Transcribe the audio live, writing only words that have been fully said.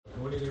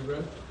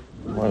morning,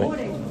 everyone.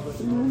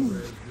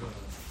 Morning.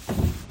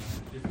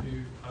 If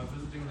you are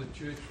visiting the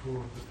church for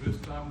the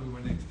first time, we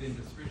want to extend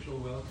a special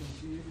welcome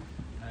to you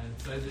and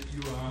say that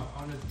you are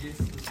honored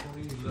guests this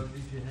morning. It's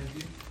lovely to have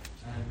you.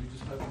 And we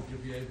just hope that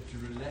you'll be able to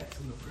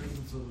relax in the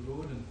presence of the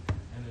Lord and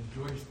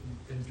enjoy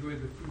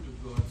the fruit of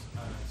God's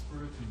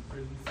Spirit and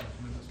presence and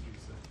ministry.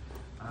 So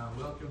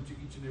welcome to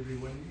each and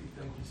every one of you.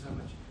 Thank you so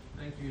much.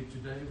 Thank you to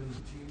Dave and the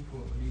team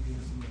for leading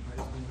us in the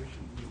praise and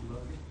worship. It was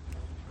lovely.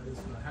 Praise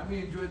God. How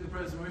many enjoyed the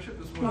praise and worship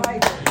this morning?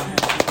 Right.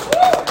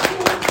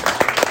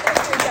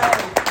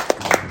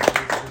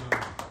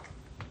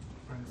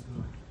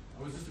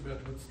 I was just about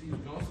to put Steve's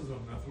glasses on.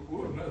 I thought,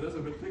 oh no, that's a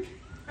bit thick.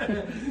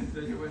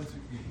 That you won't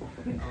suit me.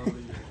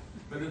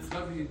 But it's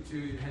lovely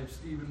to have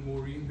Steve and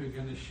Maureen who are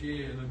going to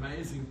share an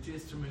amazing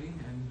testimony.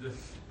 And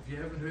if you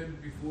haven't heard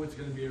it before, it's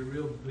going to be a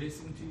real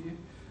blessing to you.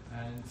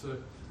 And so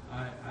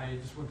I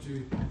just want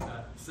to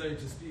say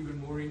to Steve and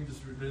Maureen,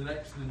 just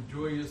relax and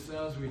enjoy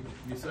yourselves.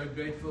 We're so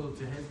grateful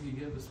to have you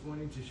here this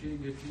morning to share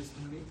your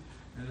testimony.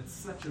 And it's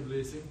such a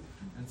blessing.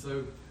 And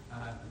so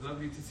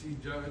lovely to see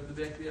Joe at the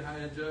back there.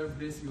 Hi, Joe.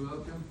 Bless you.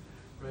 Welcome.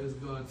 Praise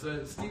God.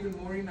 So, Steve and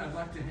Maureen, I'd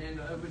like to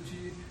hand over to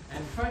you.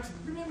 And folks,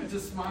 remember to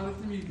smile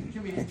at them. You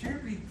can be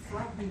terribly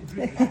frightening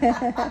group. Steve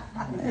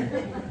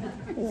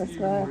and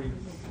Maureen,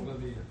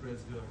 lovely.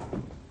 Praise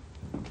God.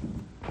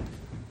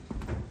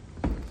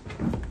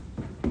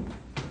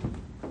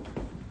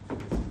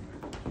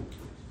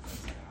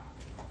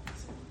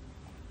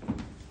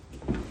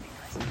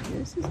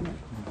 This isn't it?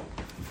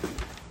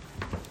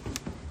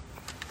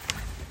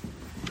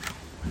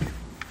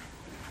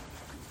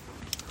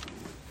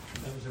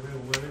 That was a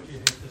real word you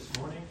had this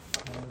morning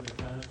with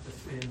regards to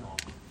fear not.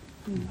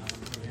 The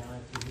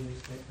reality is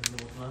that the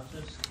Lord loves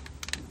us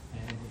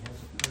and He has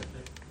a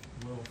perfect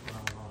will for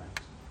our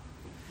lives.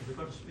 Have we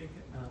got to speak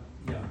it?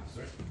 Yeah,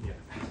 sorry. Yeah.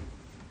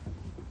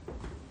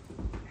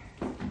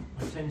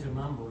 I tend to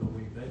mumble a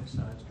wee bit,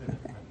 so it's better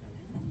if I can.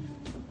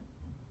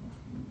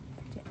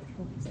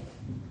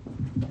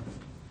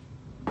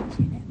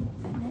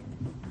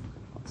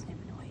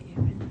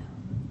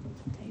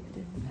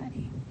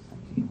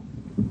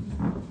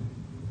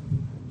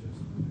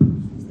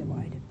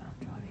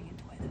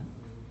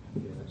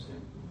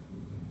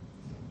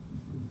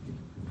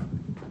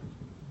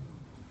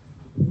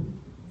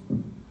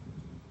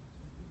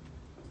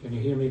 Can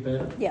you hear me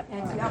better? Yep.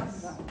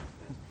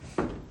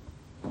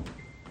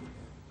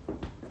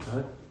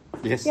 No?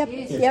 Yes. Yep.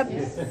 Yes. Yep.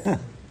 Yes.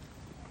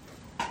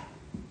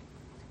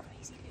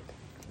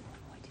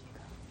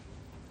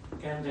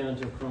 Countdown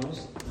to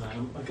Christ.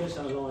 I guess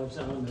our lives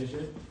are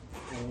measured,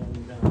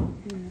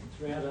 and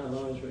throughout our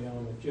lives we are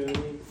on a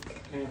journey,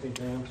 counting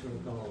down to a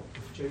goal,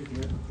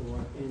 achievement or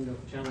end of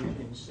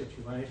challenging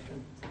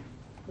situation,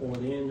 or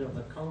the end of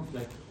a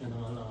conflict in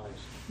our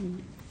lives.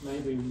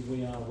 Maybe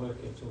we are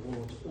working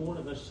towards, all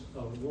of us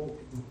are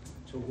walking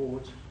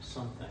towards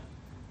something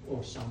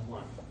or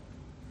someone.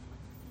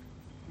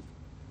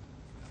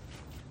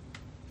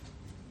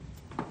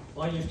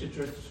 I used to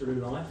drift through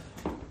life.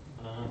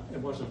 It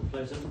wasn't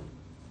pleasant.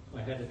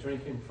 I had a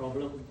drinking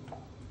problem.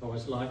 I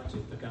was like to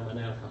become an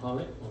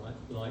alcoholic,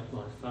 like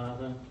my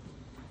father,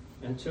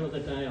 until the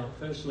day I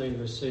personally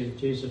received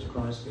Jesus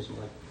Christ as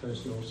my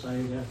personal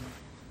Saviour,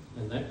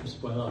 and that was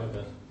well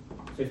over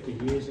 50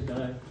 years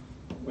ago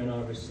when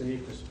I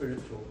received the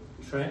spiritual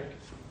track.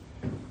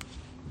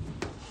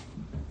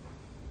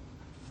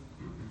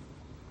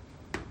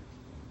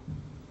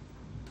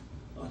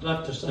 I'd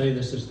love to say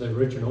this is the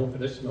original,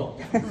 but it's not.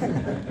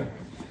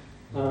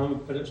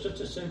 But it's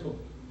just a simple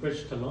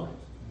bridge to life.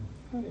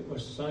 It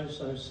was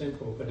so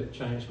simple, but it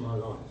changed my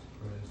life.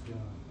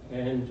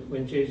 And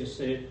when Jesus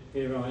said,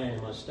 "Here I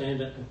am, I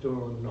stand at the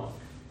door and knock.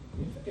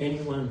 If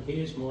anyone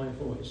hears my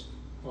voice,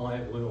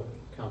 I will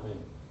come in."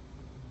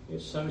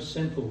 It's so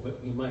simple,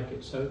 but we make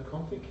it so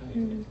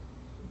complicated.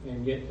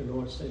 And yet the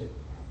Lord said.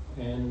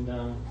 And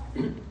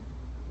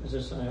as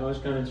I say, I was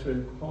going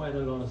through quite a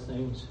lot of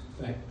things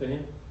back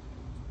then.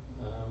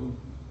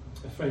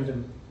 A friend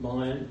of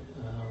mine,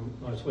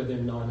 I was with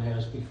him 9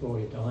 hours before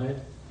he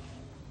died,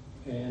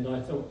 and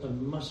I thought there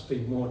must be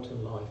more to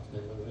life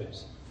than there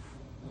is.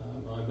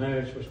 My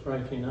marriage was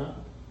breaking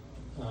up,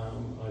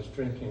 I was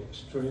drinking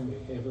extremely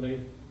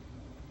heavily,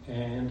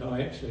 and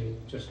I actually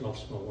just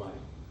lost my way.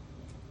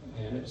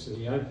 And it's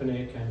the open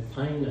air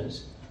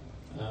campaigners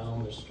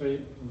on the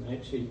street, and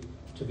actually,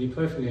 to be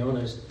perfectly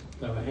honest,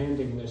 they were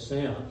handing this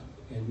out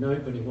and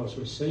nobody was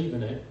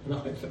receiving it, and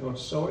I felt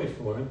sorry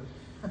for him.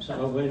 So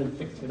I went and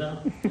picked it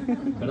up.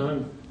 But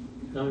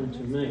known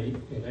to me,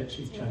 it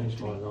actually changed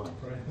my life.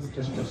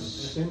 Just a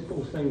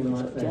simple thing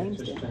like that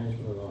just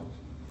changed my life.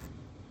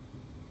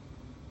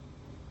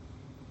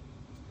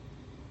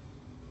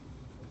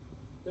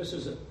 This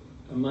is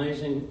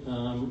amazing.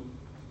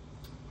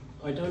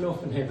 I don't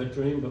often have a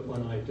dream, but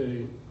when I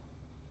do,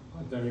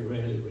 I very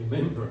rarely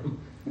remember them.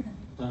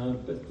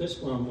 But this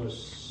one was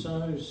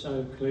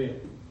so clear.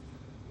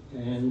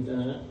 And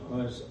I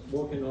was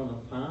walking on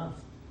a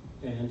path,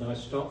 and I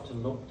stopped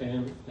and looked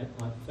down at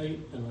my feet,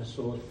 and I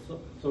saw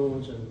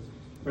thorns and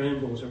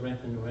brambles are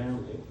wrapping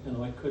around me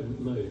and I couldn't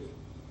move.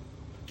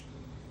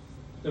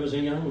 There was a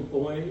young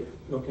boy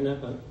looking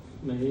up at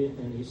me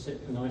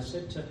and I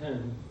said to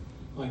him,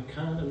 I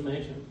can't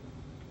imagine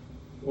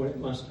what it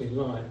must be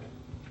like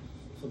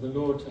for the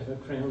Lord to have a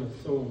crown of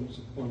thorns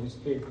upon his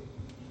head.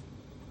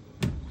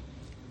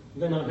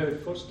 Then I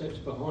heard footsteps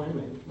behind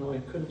me, and I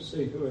couldn't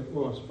see who it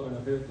was, but I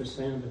heard the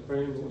sound of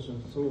brambles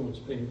and thorns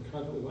being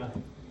cut away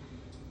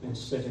and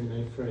setting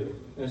me free.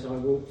 As I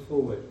walked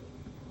forward,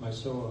 I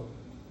saw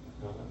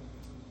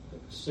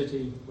a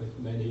city with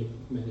many,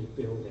 many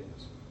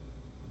buildings.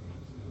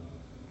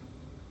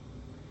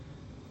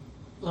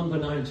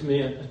 Unbeknown to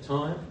me at the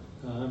time,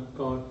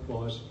 God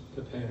was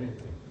preparing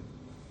me.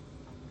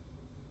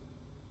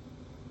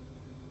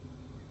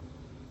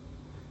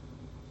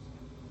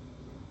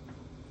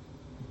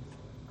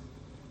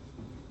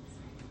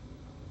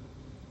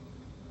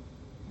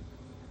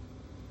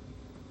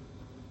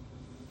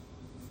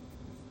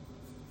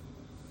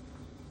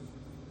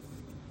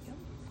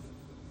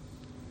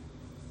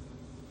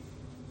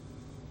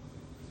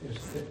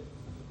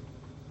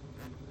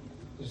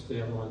 Is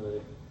the other one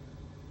there?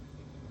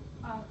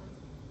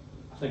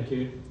 Thank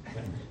you.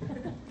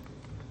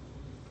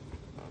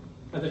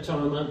 At the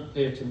time,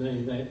 unprepared to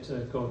me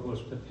that God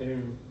was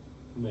preparing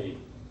me.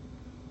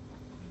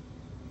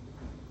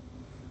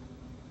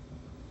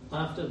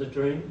 After the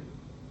dream,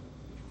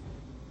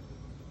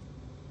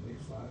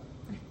 Next slide.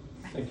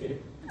 thank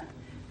you.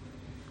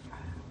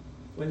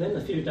 Within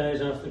a few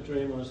days after the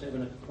dream, I was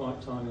having a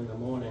quiet time in the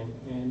morning,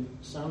 and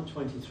Psalm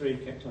 23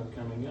 kept on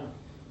coming up.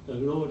 The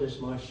Lord is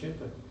my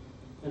shepherd.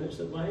 And it's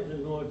the way the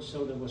Lord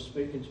sort of was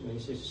speaking to me. He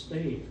says,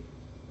 Steve,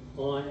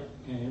 I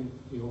am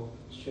your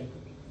shepherd.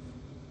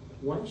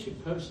 Once you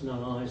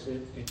personalise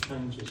it, it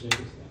changes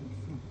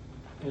everything.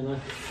 And I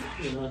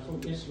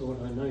thought, yes,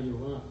 Lord, I know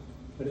you are.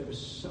 But it was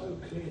so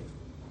clear.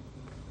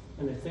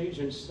 In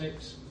Ephesians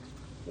 6,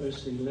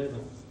 verse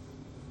 11,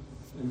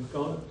 and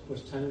God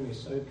was telling me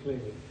so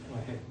clearly, I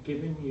have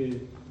given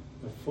you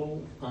the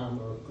full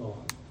armour of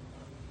God.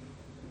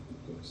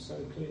 It was so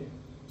clear.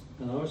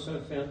 And I also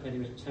felt that he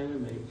was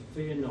telling me,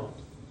 fear not,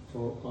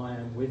 for I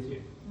am with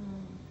you.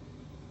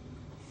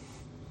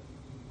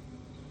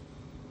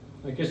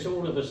 I guess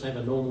all of us have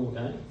a normal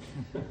day.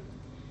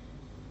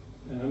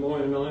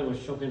 Moira and I were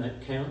shopping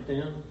at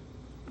Countdown,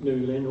 New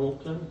Lynn,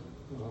 Auckland.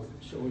 I'm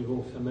sure you're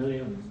all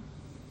familiar.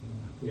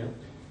 Yeah.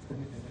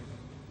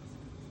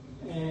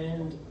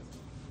 And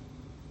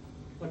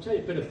I'll tell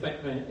you a bit of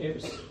background. It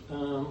was,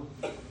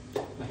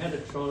 I had a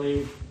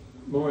trolley.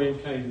 Maureen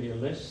gave me a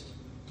list.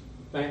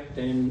 Back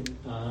then,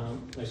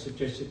 they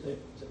suggested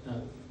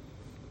that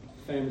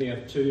family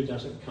of two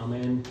doesn't come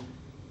in.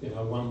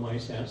 One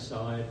waits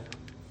outside.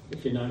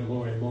 If you know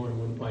Maureen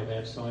wouldn't wait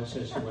outside,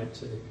 so she went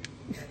to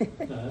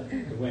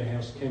the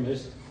warehouse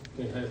chemist,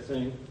 did her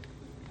thing,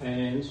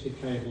 and she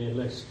gave me a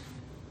list.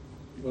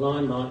 Well,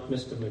 I'm like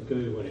Mr.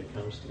 Magoo when it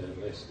comes to a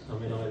list. I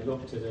mean, I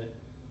looked at it,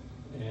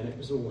 and it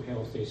was all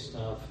healthy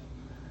stuff.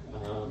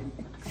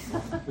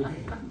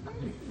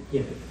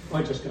 Yeah,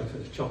 I just go for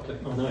the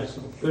chocolate. I know it's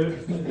not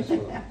good, but it's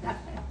right.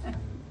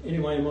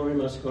 Anyway, Maureen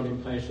must have got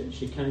impatient.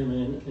 She came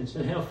in and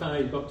said, how far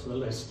you got to the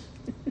list?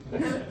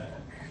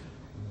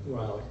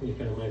 Well, you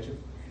can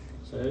imagine.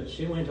 So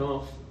she went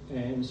off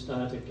and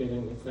started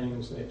getting the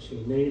things that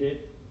she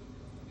needed,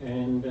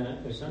 and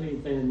it was only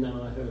then that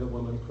I heard a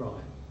woman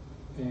cry.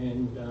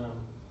 And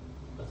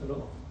I thought,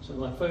 oh. So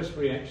my first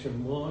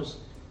reaction was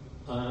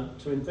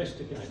to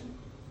investigate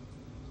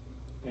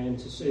and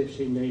to see if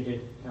she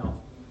needed help.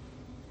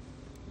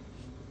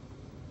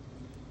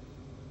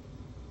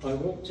 I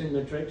walked in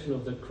the direction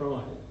of the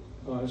cry.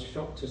 I was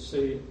shocked to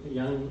see a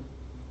young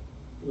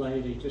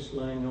lady just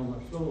laying on the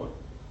floor,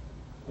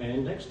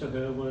 and next to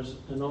her was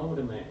an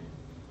older man.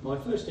 My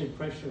first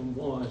impression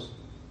was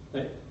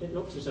that it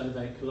looked as though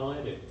they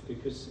collided,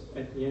 because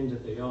at the end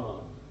of the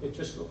aisle it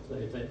just looked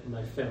like that, and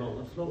they fell on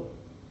the floor.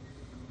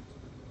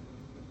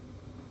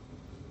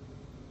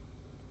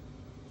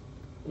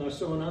 And I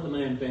saw another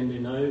man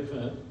bending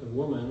over the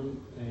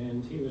woman,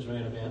 and he was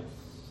around about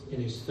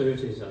in his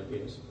 30s, I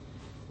guess.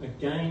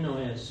 Again,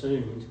 I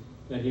assumed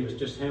that he was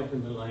just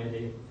helping the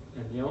lady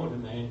and the older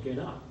man get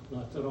up.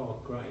 And I thought,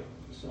 oh, great.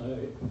 So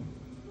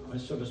I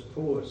sort of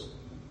paused.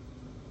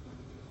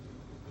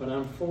 But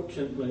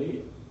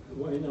unfortunately,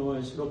 when I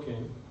was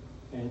looking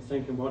and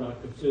thinking what I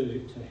could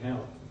do to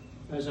help,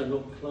 as I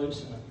looked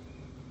closer,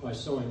 I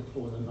saw him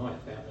pour the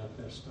knife out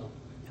of her stomach.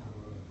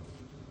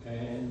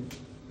 And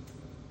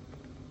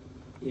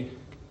yeah.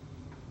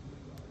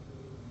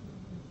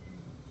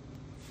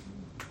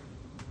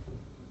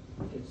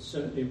 It's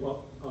certainly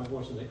what I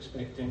wasn't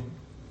expecting.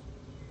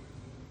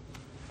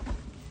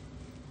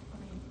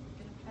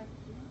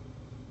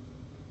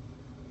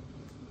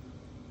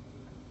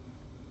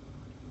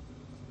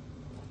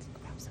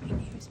 Grab something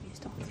nearest me and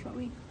start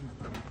throwing.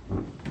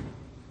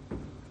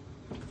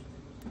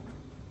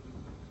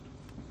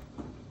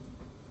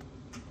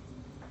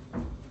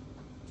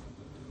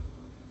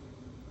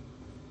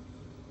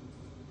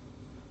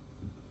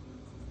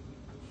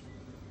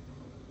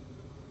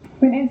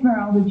 When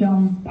Esmeralda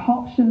Johns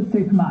popped to the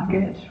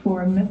supermarket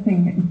for a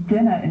missing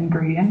dinner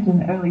ingredient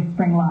in early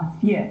spring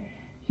last year,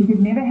 she could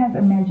never have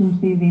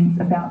imagined the events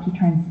about to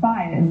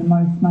transpire in the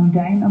most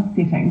mundane of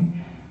settings.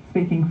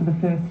 Speaking for the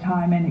first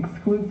time and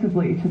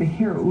exclusively to the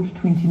Herald,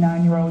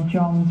 29-year-old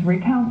Johns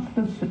recounts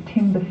the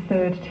September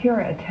 3rd terror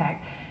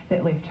attack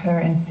that left her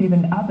and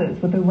 7 others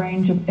with a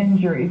range of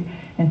injuries,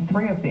 and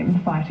 3 of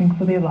them fighting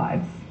for their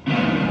lives.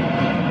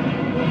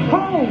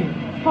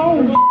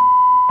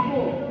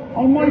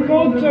 Oh my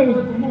God, dude!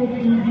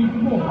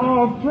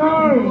 Oh,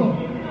 bro!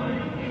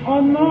 Oh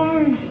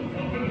no!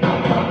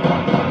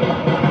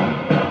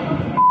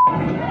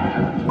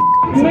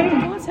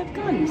 Guys have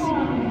guns.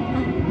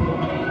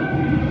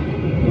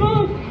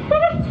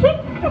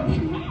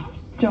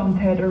 Johns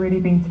had already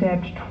been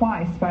stabbed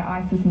twice by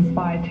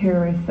ISIS-inspired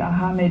terrorist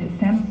Ahmed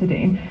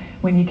Samsudeen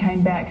when he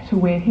came back to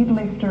where he'd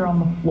left her on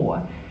the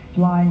floor,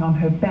 lying on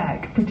her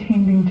back,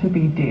 pretending to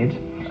be dead.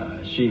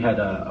 She had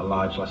a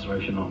large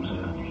laceration on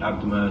her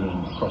abdomen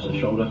and across her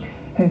shoulder.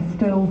 Her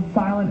still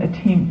silent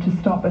attempt to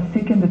stop a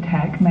second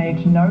attack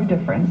made no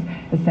difference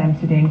as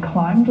Samsudeen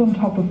climbed on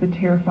top of the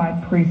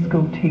terrified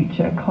preschool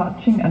teacher,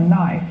 clutching a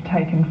knife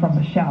taken from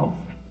the shelves.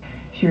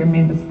 She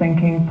remembers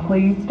thinking,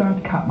 "Please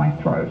don't cut my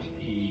throat."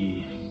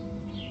 He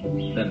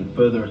then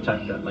further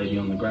attacked that lady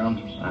on the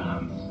ground,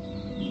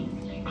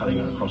 cutting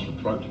her across the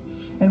throat.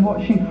 In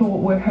what she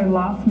thought were her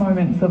last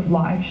moments of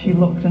life, she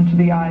looked into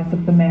the eyes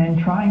of the man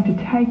trying to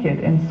take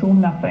it and saw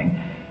nothing.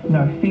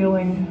 No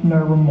feeling,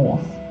 no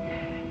remorse.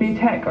 The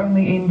attack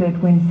only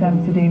ended when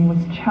Samsudeen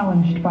was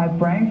challenged by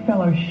brave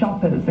fellow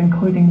shoppers,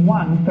 including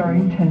one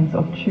throwing tins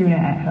of tuna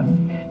at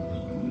him.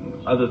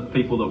 Other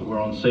people that were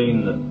on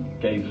scene that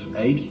gave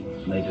aid,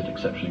 they did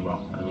exceptionally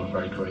well and were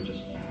very courageous.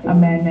 A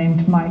man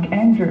named Mike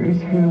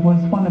Andrews, who was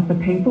one of the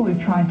people who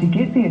tried to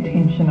get the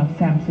attention of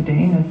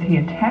Samsudeen as he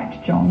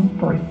attacked Johns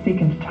for a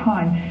second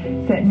time,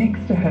 sat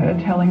next to her,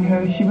 telling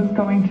her she was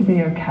going to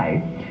be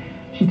okay.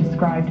 She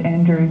described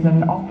Andrews,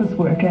 an office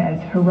worker, as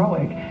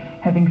heroic,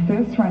 having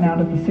first run out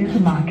of the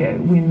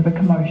supermarket when the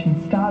commotion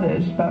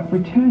started, but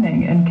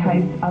returning in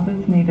case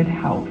others needed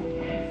help.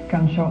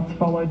 Gunshots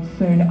followed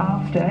soon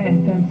after,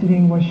 and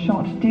Samsudeen was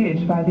shot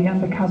dead by the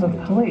undercover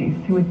police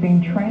who had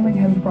been trailing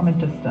him from a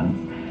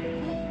distance.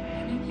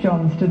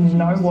 Johns didn't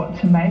know what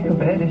to make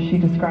of it, as she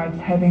describes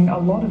having a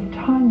lot of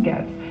time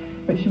gaps,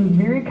 but she was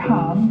very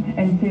calm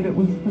and said it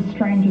was the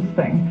strangest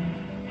thing.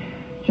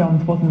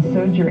 Johns was in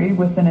surgery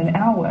within an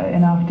hour,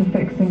 and after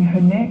fixing her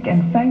neck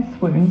and face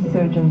wounds,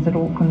 surgeons at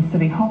Auckland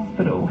City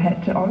Hospital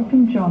had to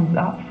open Johns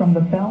up from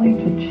the belly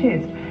to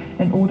chest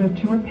in order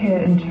to repair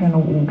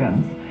internal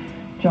organs.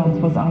 Johns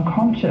was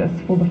unconscious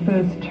for the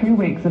first 2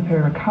 weeks of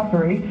her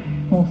recovery.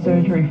 More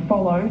surgery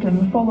followed, and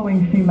the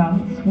following few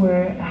months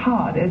were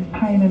hard as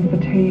pain and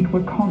fatigue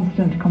were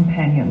constant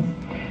companions.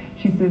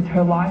 She says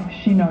her life,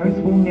 she knows,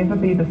 will never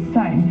be the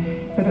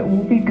same, but it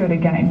will be good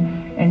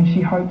again, and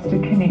she hopes to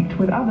connect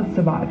with other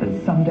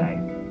survivors someday.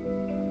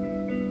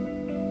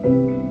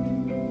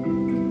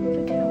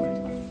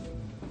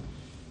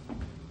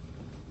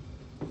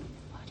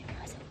 Why do you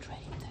guys have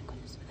training? Thank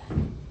goodness for that.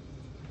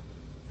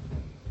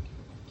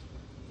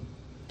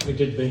 We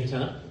did beat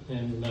up,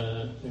 and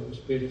it was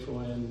beautiful,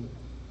 and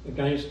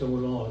against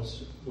all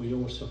odds, we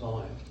all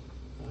survived.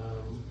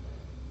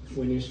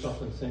 When you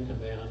stop and think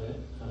about it,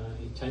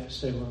 he takes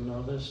 7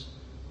 of us,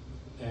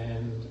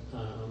 and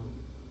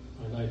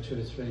I know 2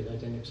 or 3 they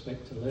didn't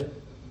expect to live,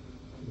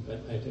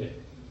 but they did.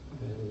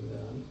 And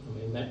I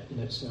mean, that in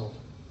itself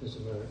is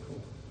a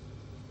miracle.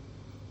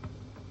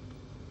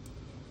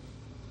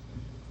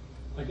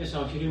 I guess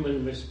our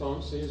human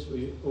response is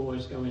we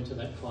always go into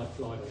that fight,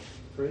 flight or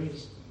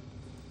freeze.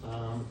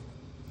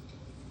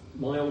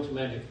 My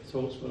automatic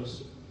thoughts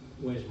was,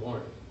 where's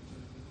Warwick?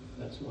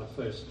 That's my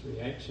first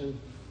reaction.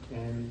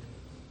 And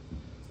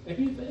have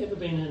you ever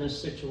been in a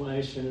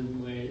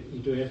situation where you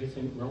do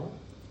everything wrong?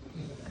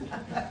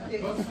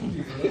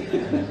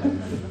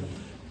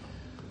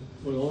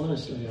 Well,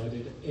 honestly, I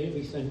did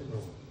everything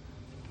wrong.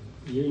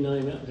 You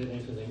name it, I did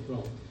everything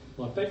wrong.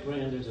 My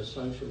background is a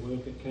social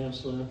worker,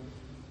 counsellor.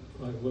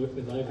 I've worked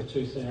with over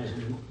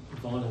 2,000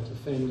 violent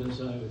offenders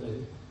over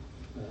the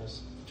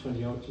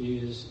 20-odd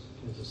years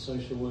as a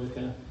social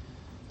worker.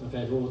 I've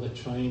had all the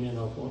training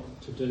of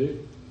what to do.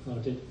 I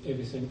did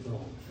everything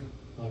wrong.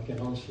 I can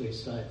honestly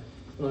say.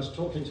 When I was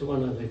talking to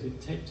one of the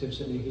detectives,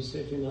 and he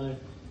said, you know,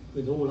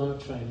 with all our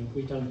training,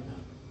 we don't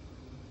know.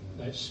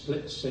 That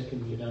split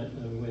second, you don't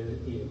know whether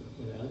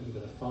you've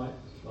got to fight,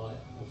 flight,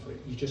 or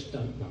freeze. You just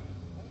don't know.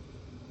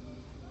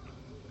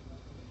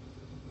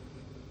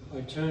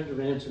 I turned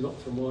around to look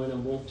for mine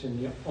and walked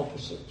in the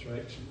opposite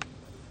direction.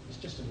 It's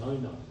just a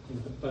no-no.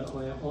 But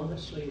I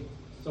honestly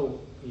thought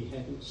he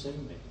hadn't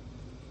seen me.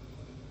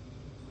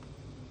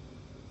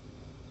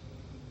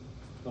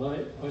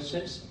 But I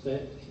sensed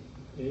that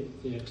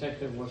the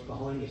attacker was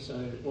behind me, so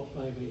what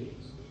made me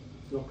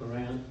look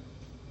around,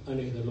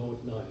 only the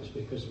Lord knows,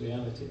 because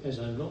reality, as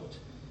I looked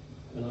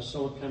and I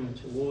saw it coming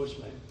towards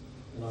me,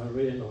 and I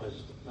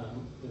realised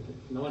with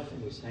a knife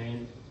in his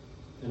hand,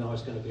 and I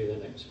was going to be the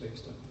next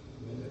victim.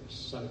 I mean, it was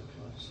so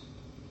close.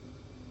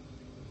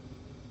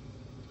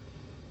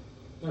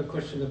 No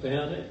question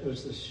about it. It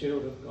was the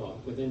shield of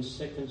God. Within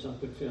seconds, I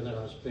could feel that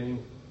I was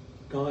being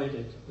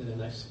guided with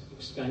an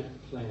escape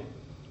plan.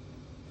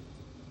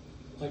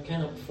 I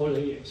cannot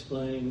fully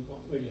explain what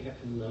really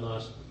happened in the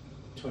last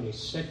 20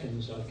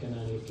 seconds. I can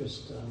only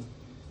just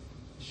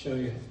show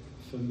you,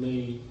 for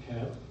me,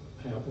 how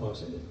it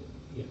was.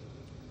 Yeah.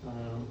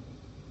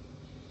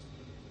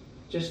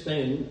 Just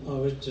then, I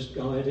was just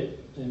guided,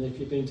 and if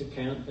you've been to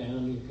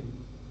Countdown,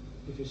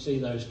 if you see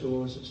those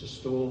doors, it's a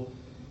store.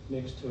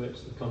 Next to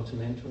it's the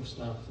Continental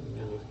stuff,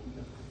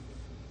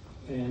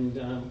 and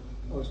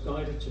I was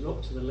guided to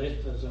look to the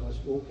left as I was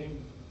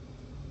walking.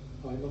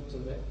 I looked to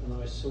the left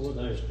and I saw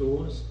those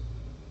doors,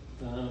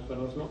 but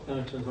I was not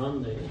going to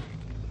run there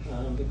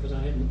because I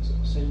hadn't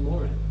seen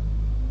Maureen.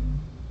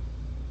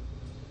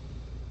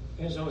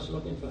 As I was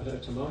looking for her,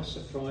 to my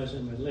surprise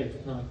and relief,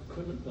 and I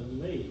couldn't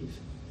believe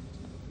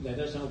that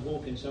as I'm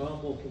walking, so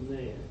I'm walking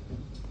there,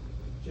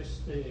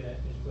 just there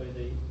is where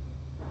the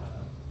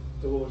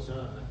doors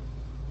are,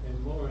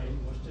 and Maureen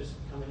was just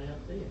coming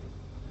out there.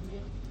 I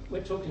mean,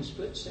 we're talking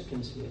split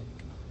seconds here,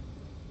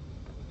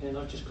 and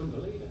I just couldn't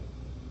believe it.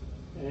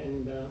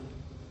 And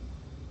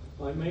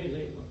I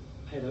immediately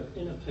had an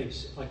inner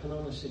peace. I can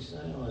honestly say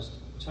I was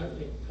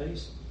totally at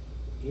peace.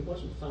 He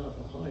wasn't far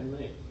behind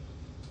me.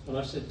 And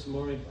I said to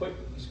Maureen, quick,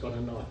 he's got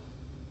a knife.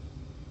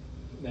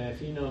 Now,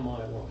 if you know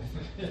my wife,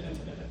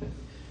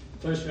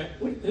 first reaction,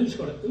 wait, who's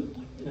got it?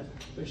 No,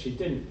 but she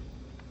didn't.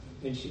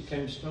 And she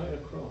came straight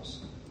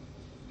across.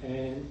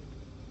 And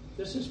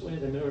this is where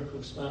the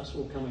miracle starts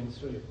all coming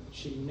through.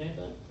 She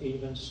never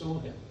even saw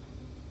him.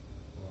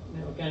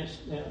 Wow.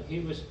 Now, he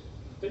was a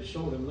bit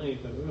shorter than me,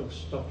 but a real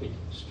stocky,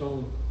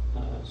 strong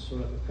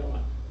sort of a guy.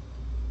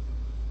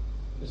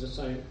 As I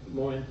say,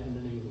 Maureen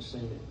hadn't even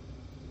seen him.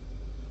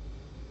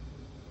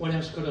 What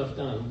else could I have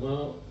done?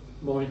 Well,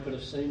 Maureen could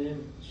have seen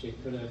him. She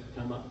could have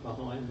come up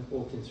behind,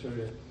 walking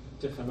through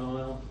a different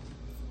aisle.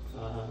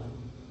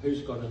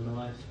 Who's got a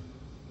knife?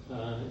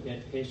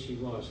 Yet here she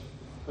was.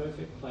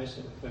 Perfect place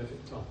at a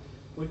perfect time.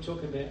 We're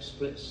talking about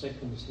split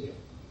seconds here.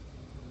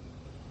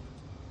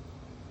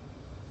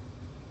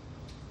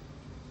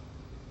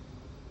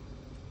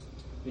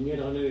 And yet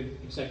I knew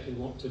exactly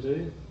what to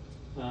do.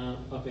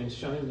 I've been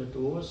shown the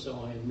doors,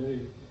 so I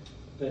knew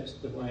that's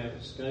the way of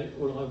escape.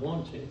 All I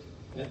wanted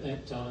at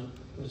that time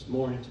was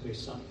Maureen to be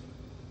safe.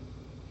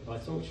 If I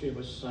thought she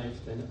was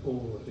safe, then all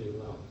would be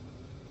well.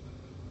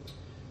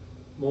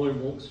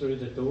 Maureen walked through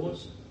the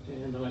doors,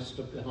 and I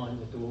stood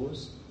behind the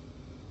doors.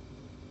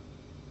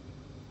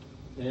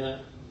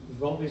 Now,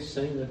 Robbie's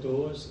seen the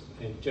doors,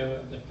 and Joe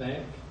at the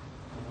back,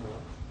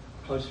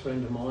 a close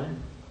friend of mine,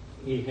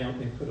 he helped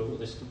me put all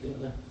this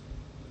together.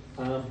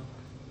 I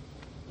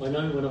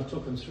know when I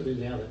took them through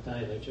the other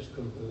day, they just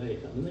couldn't believe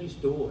it. I mean, these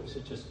doors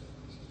are just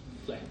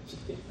flat.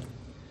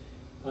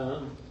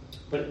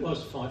 But it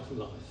was fight for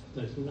life.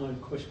 There's no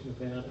question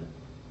about it.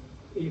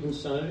 Even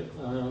so,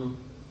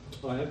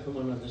 I opened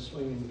one of the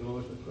swinging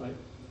doors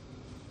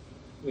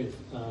with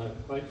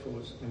great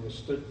force, and we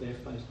stood there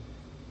facing.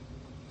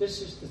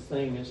 This is the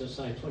thing, as I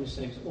say, 20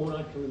 seconds. All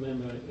I can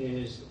remember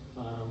is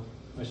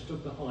I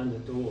stood behind the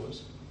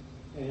doors,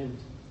 and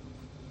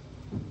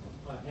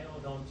I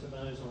held on to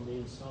those on the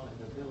inside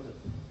and held it.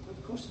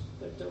 Of course,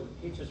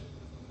 he just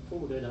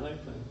pulled it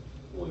open.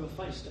 We were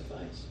face to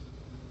face.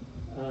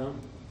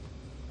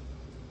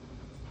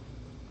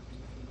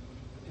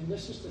 And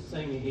this is the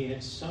thing, he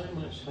had so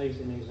much hate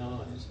in his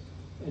eyes,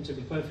 and to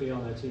be perfectly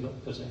honest, he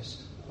looked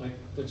possessed.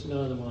 There's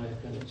no other way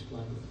I can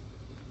explain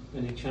it.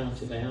 And he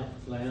chanted out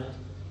loud,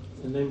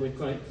 and then with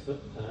great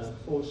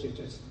force he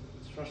just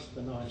thrust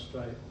the knife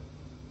straight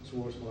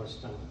towards my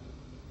stomach.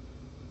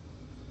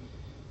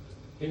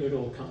 Here it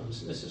all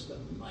comes. This is the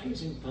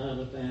amazing part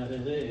about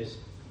it is,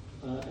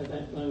 at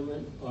that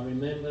moment, I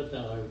remember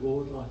that I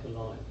roared like a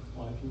lion.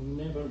 I've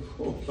never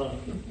roared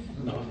like it,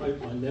 and I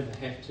hope I never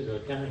have to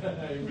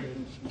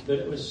again. But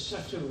it was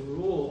such a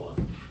roar,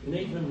 and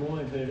even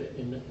Moy heard it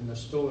in the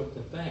store at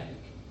the back,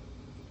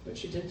 but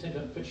she didn't think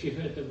it, but she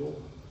heard the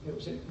roar. It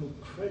was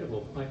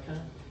incredible.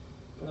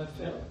 But I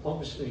felt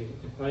obviously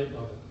a great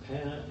lot of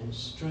power and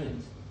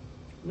strength,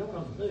 not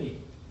of me.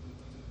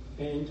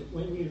 And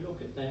when you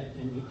look at that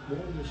and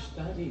when you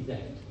study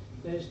that,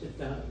 there's the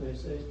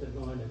darkness, there's the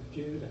line of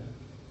Judah.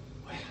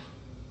 Wow.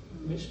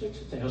 I mean, it speaks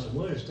 1,000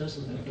 words,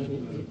 doesn't it? I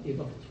mean, you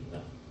look at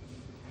that.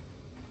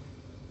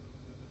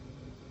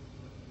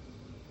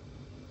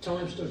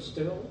 Time stood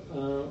still.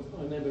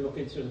 I remember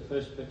looking through the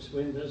Perspex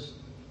windows,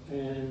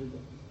 and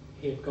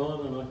he had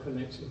gone, and I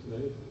couldn't actually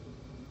move,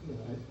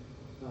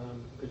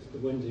 because the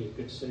window you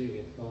could see he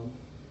had gone.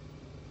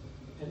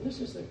 And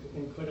this is the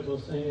incredible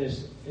thing,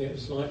 is it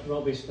was like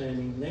Robbie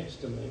standing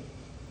next to me,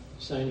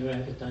 saying you're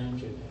out of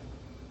danger now.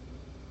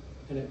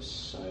 And it was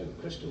so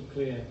crystal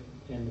clear,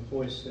 and the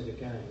voice said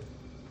again.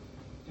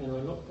 And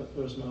I looked, but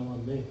there was no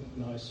one there.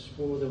 And I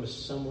swore there was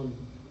someone.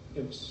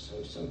 It was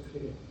so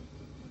clear.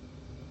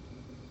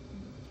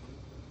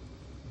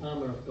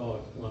 Armour of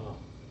God, wow.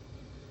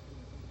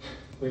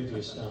 Where do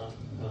you start?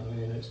 I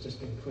mean, it's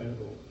just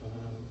incredible.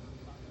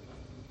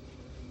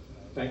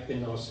 Back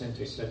then I was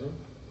 77.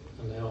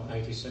 I'm now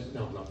 87.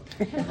 No, I'm not.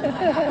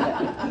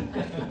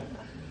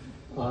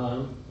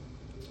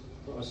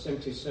 I was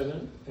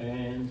 77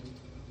 and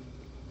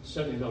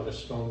certainly not as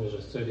strong as a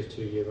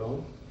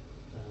 32-year-old.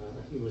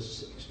 He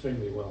was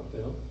extremely well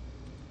built.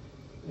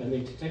 And the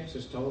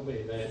detectives told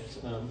me that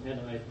had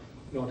I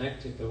not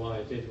acted the way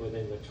I did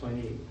within the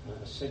 20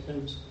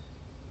 seconds,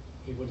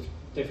 he would have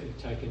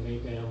definitely taken me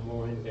down,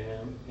 Maureen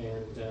down,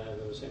 and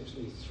there was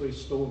actually 3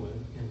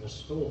 storemen in the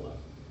store.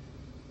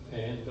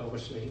 And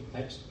obviously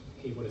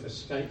he would have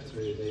escaped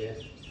through there,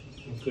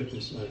 and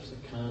goodness knows the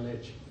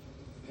carnage.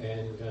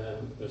 And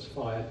there's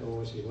fire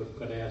doors, he would have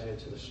got out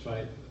into the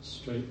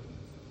street.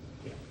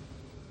 Yeah.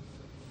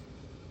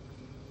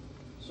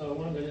 So I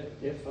wondered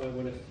if I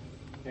would have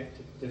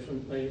acted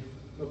differently.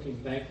 Looking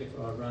back, if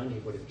I run, he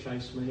would have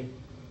chased me.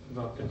 If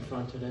I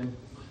confronted him.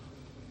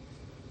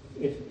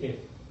 If.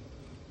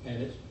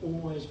 And it's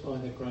always by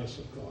the grace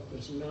of God.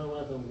 There's no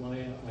other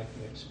way I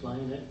can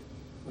explain it.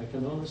 I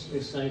can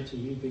honestly say to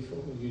you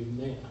before you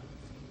now,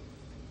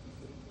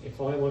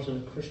 if I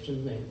wasn't a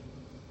Christian then,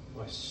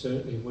 I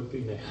certainly would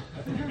be now.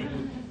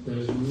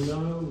 There's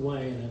no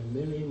way in a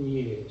million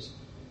years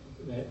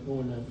that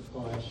Maureen and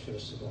I should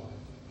have survived.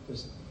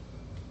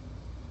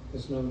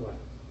 There's no way.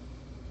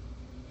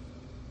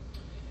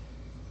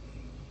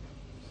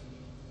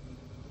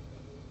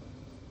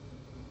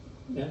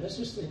 Now, this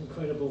is the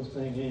incredible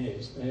thing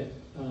is that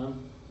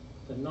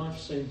the knife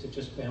seemed to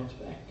just bounce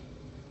back.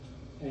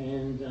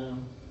 And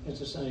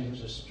as I say, he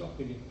was a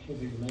stroppy,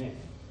 heavy man.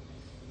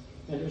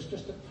 And it was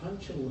just a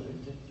puncture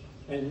wound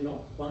and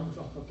not one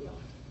drop of blood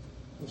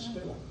or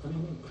spill. I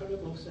mean, the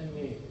incredible thing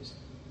is,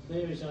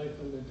 there he's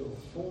opened the door,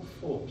 full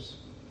force.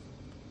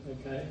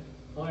 Okay?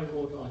 I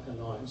roared like a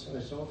lion, so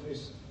it's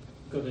obvious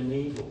got an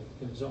evil.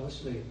 It was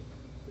obviously,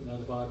 you know,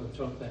 the Bible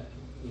talked about,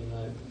 you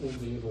know, all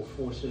the evil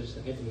forces,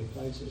 the heavenly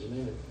places and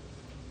everything.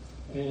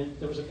 And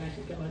there was a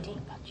battle going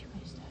on.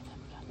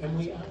 And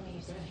we are in a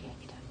battle.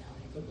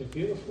 But the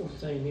beautiful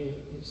thing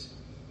is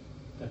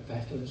the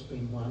battle has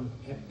been won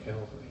at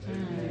Calvary.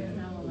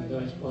 And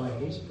those by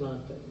his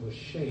blood that was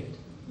shed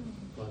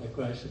by the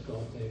grace of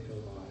God there,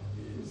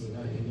 Goliath. You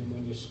know, and then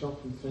when you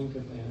stop and think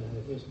about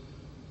it is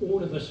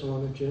all of us are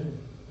on a journey.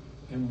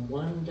 And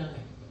one day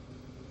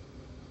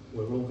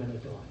we're all going to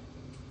die.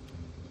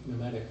 No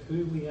matter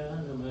who we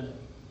are, no matter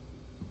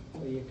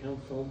where you come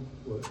from,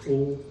 we're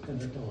all going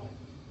to die.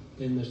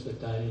 Then there's the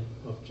day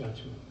of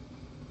judgment.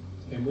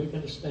 And we're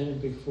going to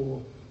stand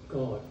before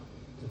God.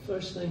 The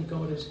first thing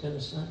God is going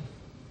to say,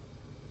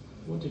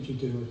 what did you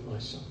do with my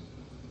son?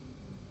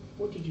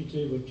 What did you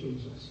do with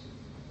Jesus?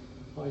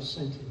 I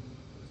sent him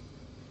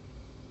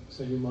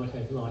so you might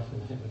have life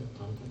and have it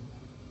abundant.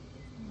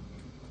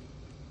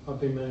 I've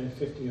been married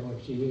 50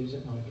 odd years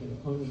and I can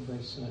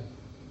honestly say,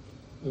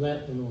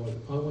 without the Lord,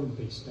 I wouldn't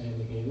be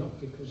standing here, not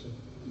because of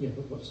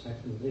what's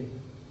happened there.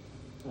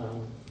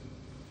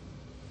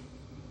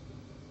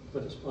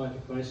 But it's by the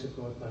grace of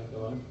God, by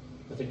God.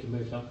 I think you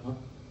moved up, huh?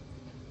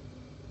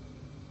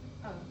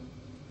 Oh.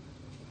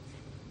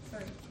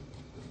 Sorry.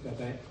 Go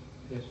back.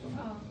 Yes, one.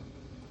 Oh.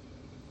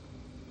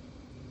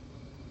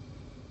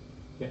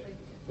 Yeah,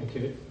 thank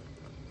you.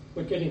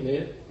 We're getting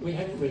there. We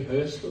haven't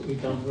rehearsed, but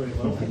we've done very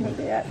well.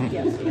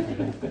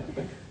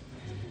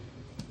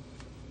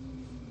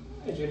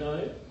 As you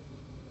know,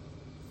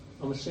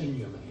 I'm a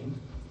senior man.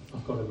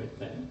 I've got to admit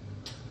that.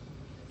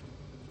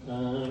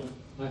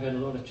 I've had a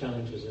lot of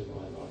challenges in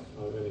my life.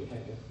 I really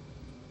have.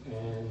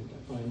 And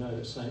I know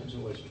that Satan's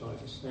always tried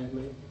to stab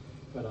me,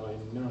 but I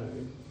know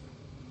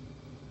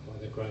by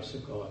the grace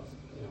of God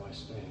how I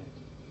stand.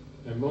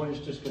 And Maureen's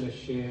just going to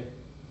share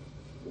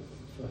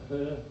for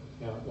her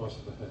how it was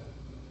for her.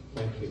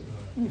 Thank you.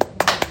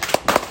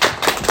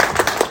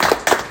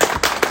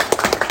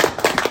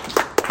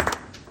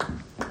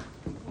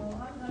 Well,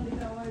 I'm going to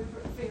go over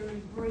it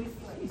very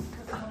briefly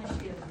because I want to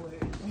share the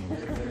word.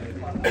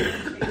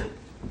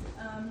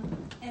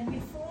 And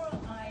before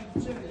I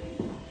do,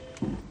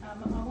 I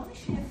want to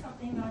share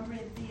something I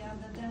read the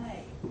other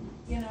day.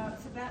 You know,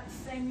 it's about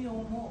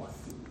Samuel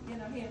Morse. You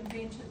know, he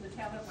invented the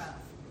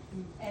telegraph.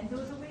 And there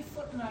was a wee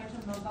footnote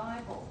in the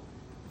Bible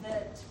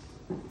that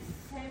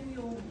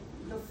Samuel,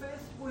 the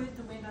first word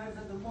that went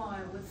over the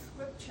wire was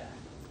scripture.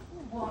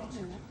 What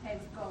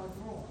has God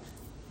wrought?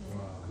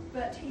 Wow.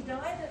 But he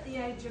died at the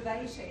age of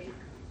 80,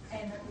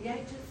 and at the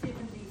age of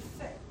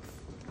 76,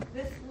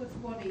 this was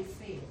what he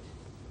said.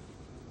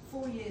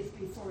 4 years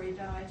before he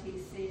died, he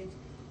said,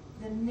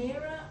 "The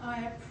nearer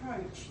I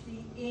approach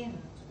the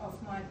end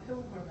of my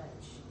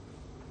pilgrimage,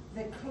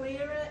 the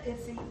clearer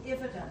is the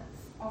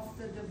evidence of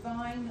the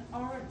divine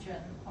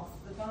origin of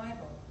the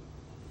Bible.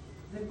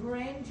 The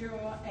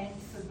grandeur and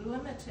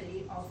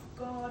sublimity of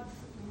God's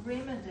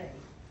remedy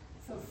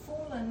for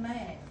fallen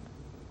man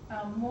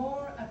are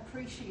more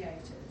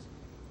appreciated,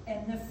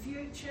 and the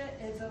future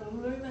is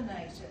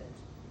illuminated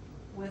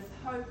with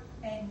hope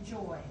and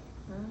joy."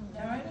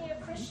 Now, only a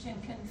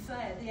Christian can say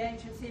at the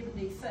age of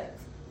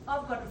 76,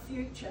 I've got a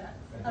future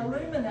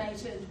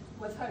illuminated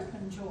with hope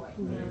and joy.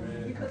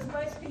 Amen. Because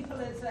most people,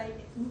 as they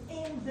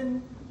end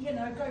and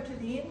go to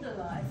the end of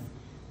life,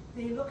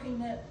 they're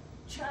looking at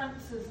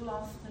chances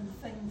lost and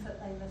things that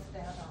they missed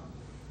out on.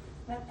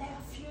 But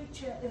our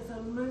future is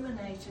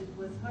illuminated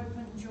with hope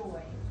and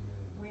joy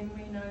when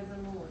we know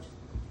the Lord.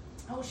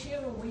 I'll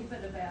share a wee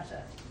bit about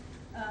it.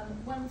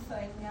 One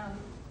thing,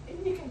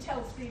 and you can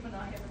tell Steve and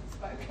I haven't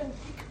spoken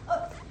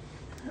because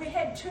we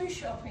had 2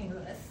 shopping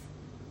lists.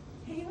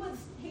 He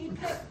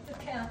picked the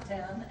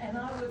countdown and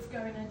I was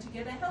going in to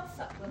get a health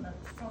supplement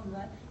from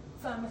the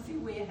pharmacy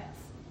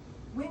warehouse.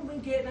 When we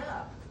get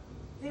up,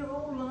 they're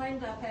all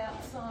lined up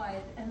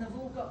outside and they've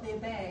all got their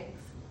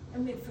bags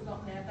and we've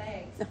forgotten our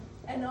bags.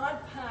 And I'd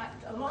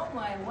parked a long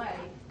way away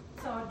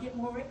so I'd get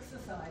more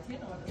exercise, you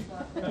know what it's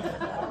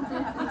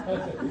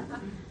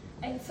like.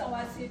 And so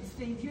I said,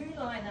 Steve, you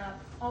line up,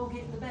 I'll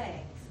get the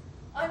bags.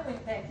 I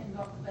went back and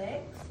got the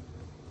bags,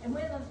 and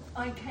when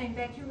I came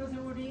back, you was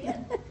already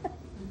in.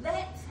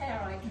 That's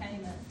how I came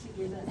in to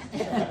get in.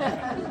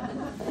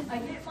 I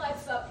get my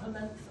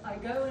supplements, I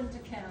go into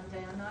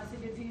countdown, I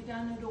said, have you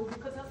done it all?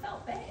 Because I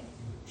felt bad.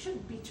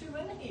 Shouldn't be 2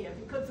 in here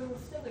because there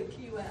was still a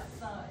queue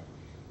outside.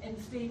 And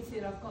Steve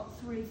said, I've got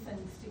 3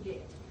 things to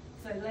get.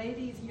 So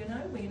ladies, you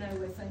know, we know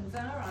where things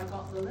are. I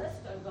got the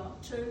list, I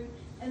got 2,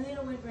 and then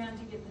I went round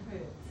to get the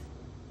herbs.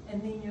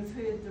 And then you've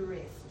heard the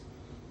rest.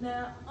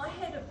 Now, I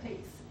had a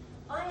piece.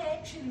 I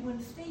actually, when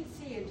Steve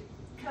said,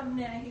 come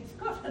now, he's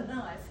got a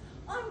knife,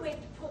 I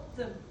went to put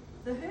the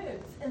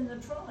herbs in the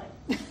trolley.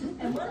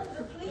 And one of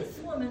the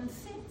policewomen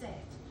said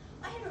that.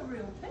 I had a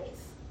real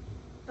peace.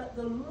 But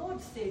the Lord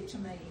said to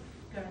me,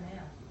 go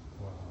now.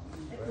 Wow.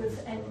 It was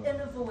an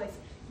inner voice.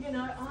 You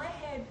know,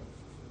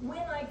 when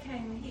I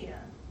came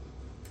here,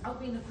 I've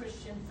been a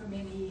Christian for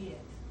many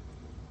years.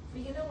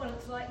 But you know what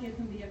it's like? You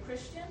can be a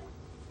Christian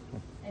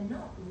and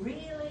not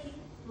really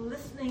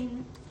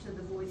listening to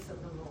the voice of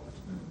the Lord.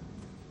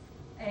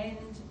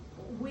 And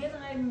when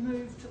I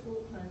moved to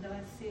Auckland,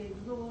 I said,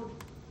 Lord,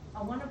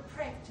 I want to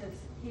practice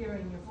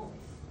hearing your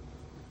voice.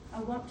 I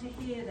want to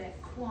hear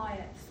that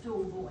quiet,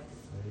 still voice.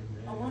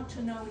 Amen. I want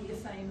to know what you're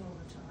saying all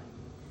the time.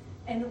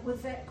 And it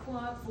was that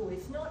quiet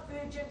voice, not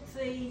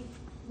urgency,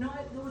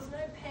 there was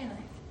no panic.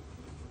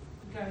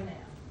 Go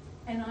now.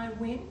 And I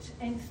went,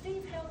 and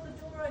Steve held the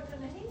door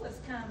open, and he was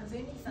calm as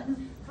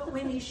anything. But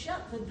when he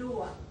shut the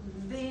door,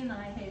 then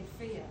I had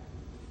fear.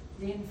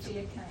 Then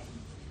fear came.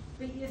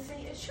 But you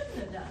see, it shouldn't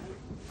have done.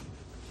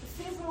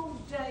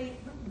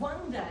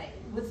 One day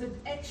was the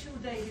actual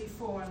day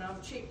before, and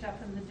I've checked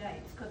up in the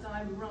dates, because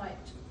I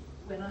write,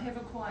 when I have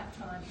a quiet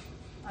time,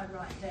 I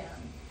write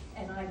down,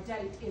 and I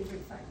date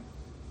everything.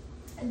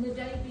 And the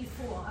day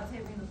before, I was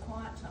having a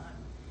quiet time.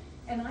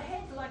 And I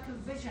had like a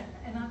vision,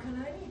 and I can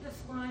only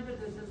describe it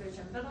as a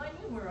vision, but I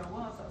knew where I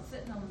was. I was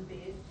sitting on the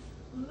bed,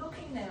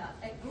 looking out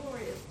at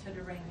glorious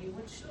Titirangi,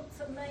 which looks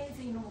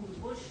amazing, all the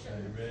bush,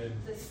 and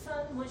the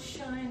sun was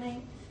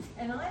shining.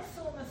 And I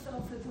saw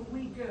myself as a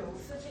wee girl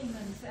sitting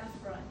in South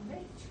Brighton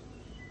Beach,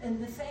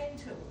 in the sand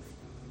hills.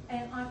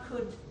 And I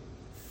could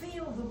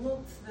feel the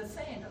warmth of the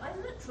sand. I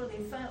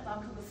literally felt like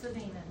I was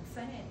sitting in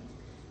sand.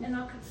 And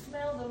I could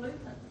smell the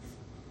lupins.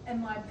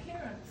 And my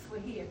parents were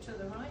here to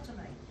the right of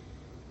me.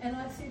 And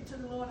I said to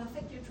the Lord, I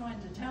think you're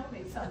trying to tell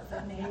me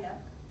something here.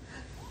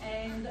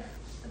 And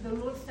the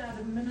Lord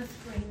started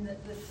ministering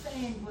that the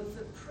sand was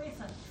the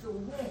presence, the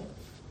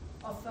warmth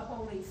of the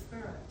Holy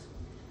Spirit.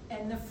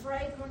 And the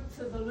fragrance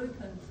of the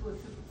lupins was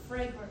the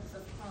fragrance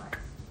of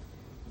Christ.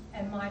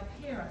 And my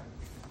parents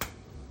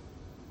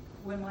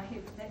were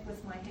that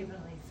was my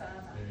Heavenly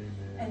Father.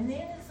 Amen. And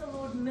then as the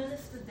Lord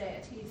ministered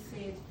that, he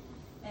said,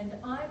 and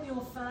I'm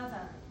your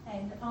Father,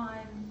 and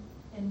I'm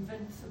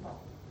invincible.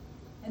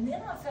 And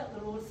then I felt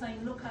the Lord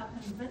saying, look up,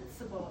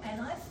 invincible. And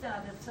I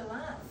started to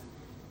laugh.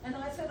 And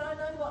I said, I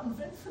know what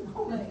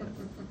invincible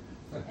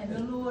means. And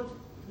the Lord,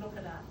 look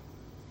it up.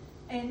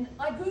 And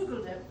I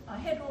Googled it. I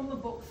had all the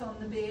books on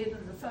the bed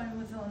and the phone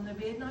was on the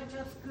bed. And I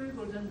just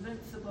Googled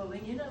invincible.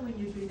 And you know when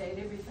you do that,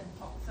 everything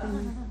pops up.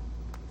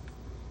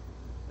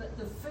 But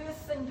the first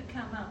thing to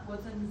come up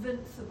was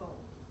invincible.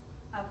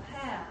 A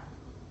power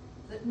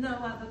that no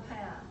other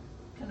power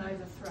can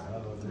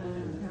overthrow.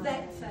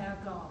 That's our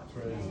God.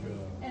 Praise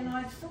God. And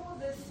I saw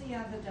this the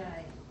other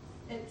day.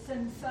 It's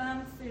in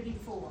Psalm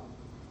 34.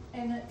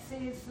 And it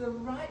says, the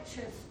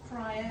righteous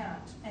cry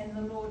out, and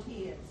the Lord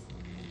hears,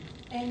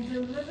 and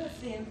delivers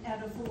them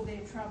out of all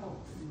their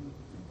troubles.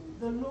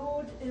 The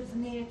Lord is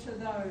near to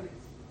those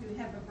who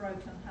have a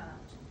broken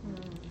heart.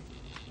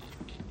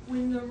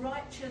 When the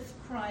righteous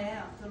cry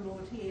out, the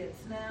Lord hears.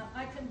 Now,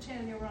 I can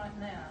tell you right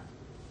now,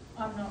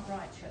 I'm not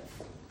righteous,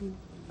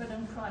 but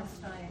in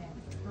Christ I am.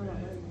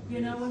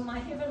 You know, when my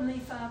Heavenly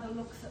Father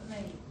looks at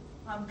me,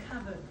 I'm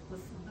covered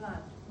with the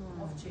blood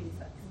of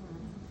Jesus.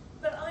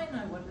 But I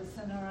know what a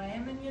sinner I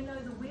am, and you know,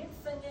 the weird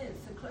thing is,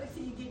 the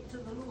closer you get to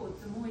the Lord,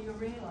 the more you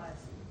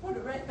realise what a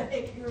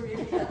ratbag you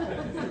really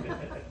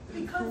are.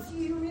 Because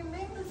you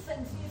remember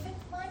things, and you think,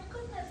 my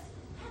goodness,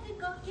 how did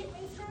God get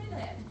me through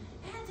that?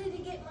 How did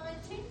he get my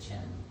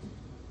attention?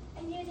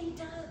 And yet he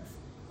does.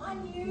 I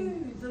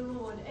knew the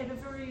Lord at a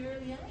very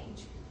early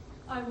age.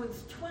 I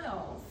was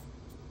 12,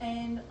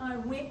 and I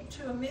went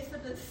to a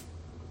Methodist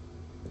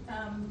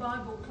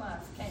Bible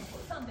class camp or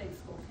Sunday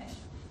school camp,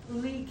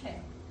 Lee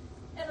camp,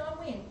 and I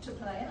went to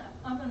play up.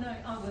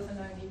 I was an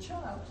only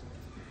child,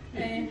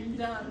 and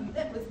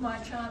that was my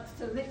chance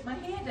to let my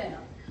hair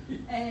down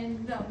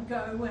and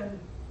go and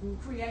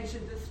create a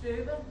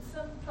disturbance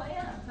and play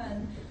up.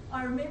 And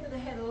I remember they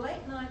had a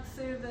late night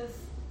service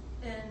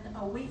in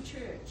a wee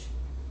church,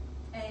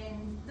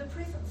 and the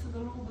presence of the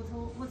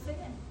Lord was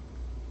there.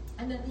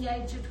 And at the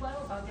age of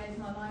 12, I gave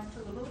my life to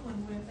the Lord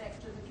and went back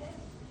to the camp.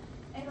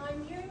 And I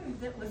knew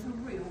that was a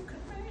real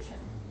conversion.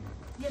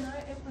 You know,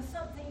 it was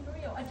something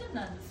real. I didn't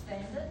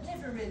understand it,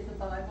 never read the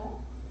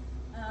Bible.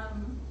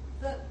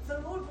 But the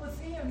Lord was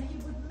there and he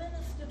would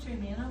minister to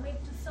me. And I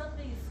went to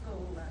Sunday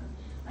school and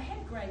I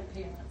had great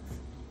parents.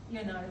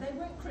 You know, they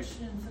weren't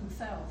Christians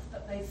themselves,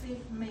 but they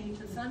sent me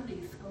to Sunday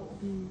school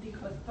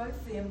because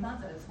both their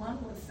mothers,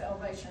 one was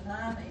Salvation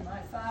Army, my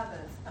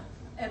father's,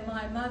 and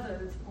my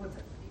mother's was,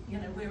 you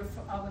know,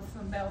 I was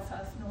from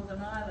Belfast,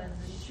 Northern Ireland,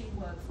 and she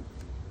was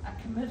a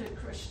committed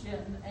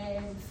Christian,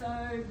 and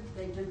so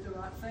they did the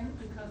right thing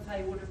because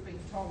they would have been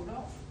told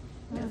off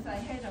if they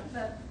hadn't.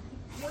 But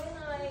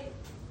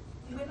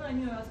when I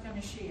knew I was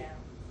going to share,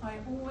 I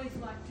always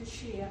liked to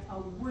share a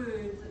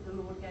word that the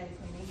Lord gave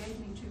me, and he gave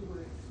me 2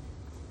 words.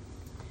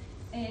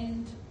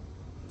 And,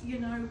 you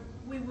know,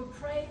 we were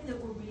praying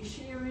that we'll be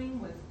sharing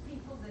with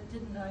people that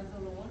didn't know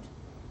the Lord,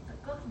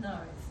 but God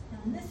knows,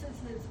 and this is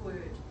his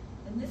word,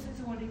 and this is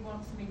what he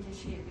wants me to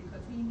share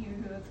because he knew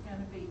who was going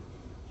to be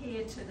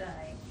here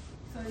today.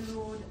 So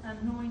Lord,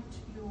 anoint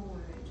your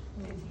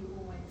word as you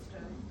always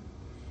do.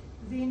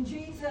 Then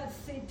Jesus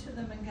said to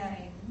them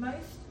again,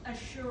 most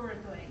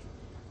assuredly,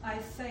 I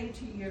say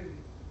to you,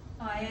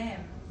 I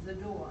am the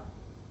door.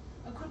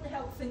 I couldn't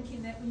help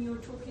thinking that when you were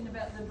talking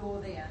about the door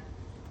there,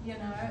 you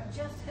know, it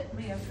just hit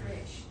me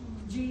afresh.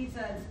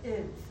 Jesus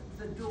is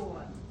the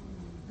door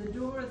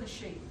of the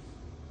sheep.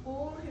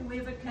 All who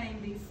ever came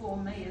before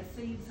me are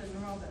thieves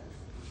and robbers,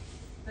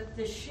 but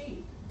the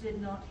sheep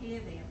did not hear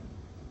them.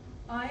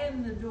 I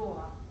am the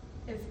door.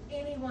 If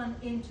anyone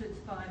enters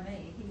by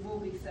me, he will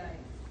be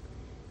saved,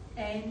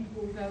 and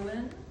will go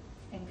in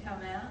and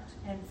come out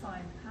and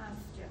find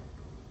pasture,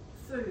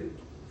 food,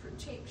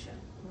 protection,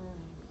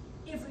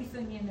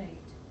 everything you need.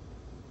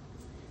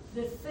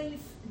 The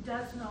thief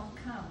does not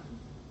come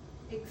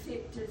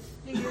except to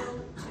steal,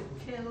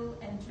 to kill,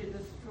 and to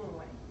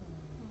destroy.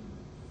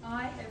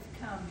 I have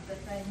come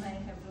that they may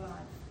have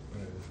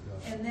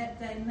life, and that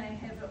they may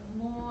have it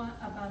more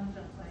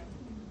abundantly.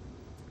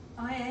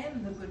 I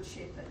am the good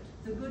shepherd.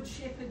 The good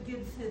shepherd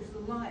gives his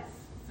life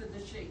for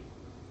the sheep.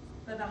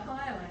 But a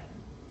hireling,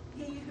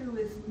 he who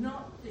is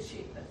not the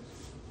shepherd,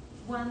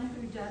 one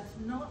who does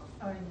not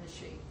own the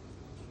sheep,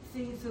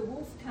 sees the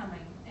wolf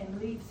coming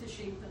and leaves the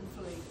sheep and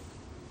flees.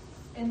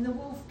 And the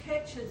wolf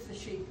catches the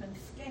sheep and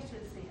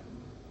scatters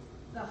them.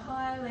 The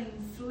hireling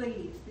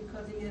flees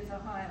because he is a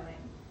hireling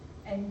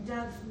and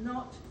does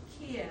not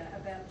care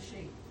about the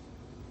sheep.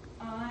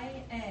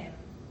 I am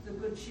the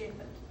good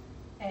shepherd,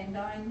 and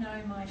I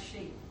know my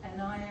sheep,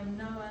 and I am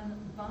known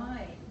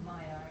by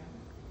my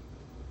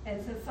own.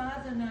 As the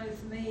Father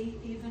knows me,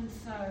 even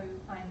so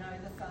I know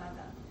the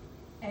Father,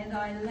 and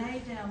I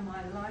lay down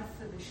my life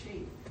for the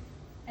sheep.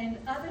 And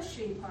other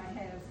sheep I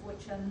have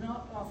which are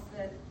not of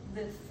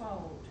this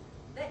fold.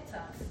 That's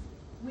us.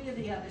 We're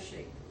the other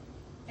sheep,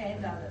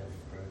 and others.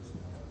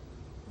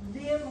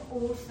 Them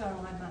also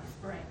I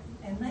must bring,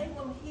 and they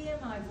will hear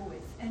my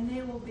voice, and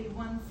there will be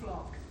one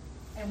flock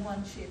and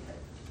one shepherd.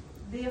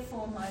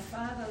 Therefore my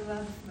Father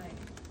loves me,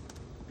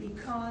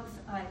 because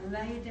I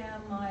lay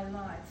down my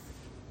life,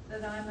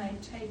 that I may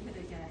take it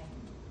again.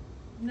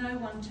 No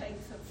one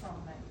takes it from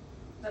me,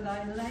 but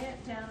I lay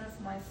it down of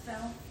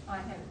myself. I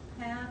have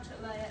power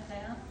to lay it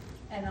down,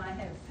 and I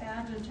have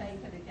power to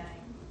take it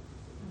again.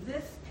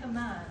 This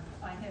command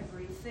I have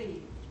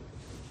received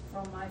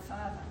from my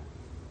Father.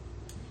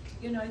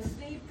 You know,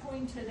 Steve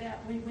pointed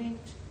out, we went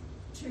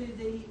to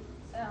the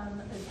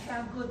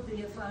how good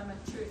the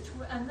Islamic Church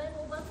were, and they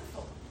were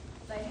wonderful.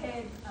 They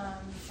had,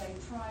 they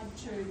tried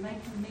to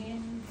make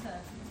amends,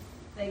 and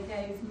they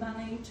gave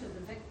money to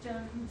the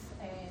victims,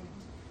 and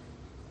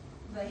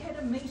they had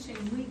a meeting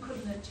we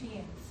couldn't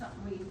attend.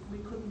 We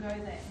couldn't go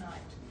that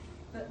night.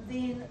 But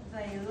then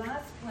the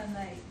last one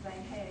they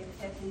had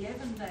at the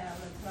Avondale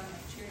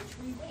Islamic Church,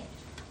 we went.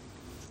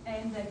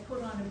 And they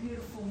put on a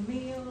beautiful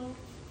meal,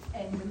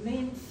 and the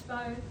men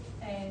spoke,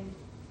 and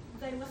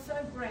they were so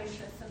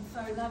gracious and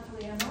so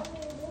lovely. And on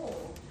their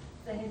wall,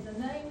 they had the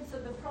names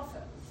of the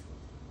prophets,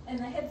 and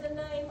they had the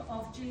name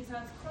of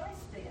Jesus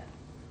Christ there.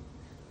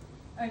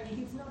 Only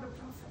he's not a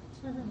prophet.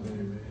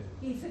 Amen.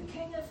 He's the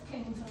King of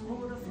Kings and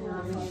Lord of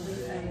Lords.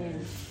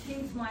 Amen.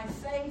 He's my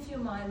Saviour,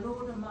 my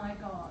Lord, and my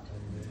God.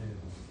 Amen.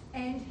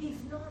 And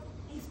he's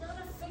not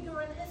a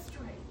figure in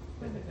history.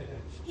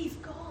 He's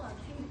God.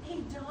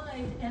 He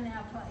died in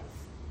our place.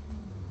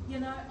 You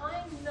know,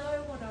 I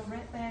know what a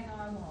ratbag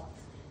I was.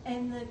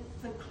 And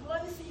the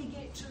closer you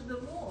get to the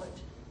Lord,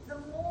 the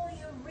more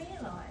you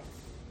realise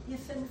your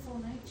sinful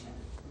nature.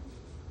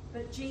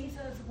 But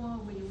Jesus, while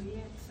we were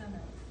yet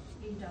sinners,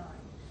 he died.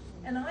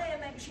 And I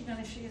am actually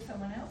going to share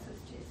someone else's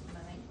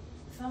testimony,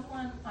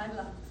 someone I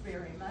love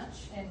very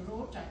much, and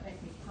Lord, don't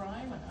make me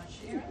cry when I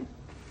share it.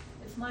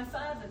 It's my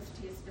father's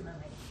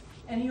testimony.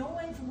 And he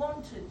always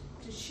wanted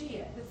to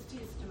share his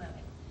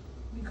testimony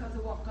because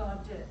of what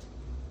God did.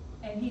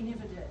 And he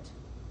never did.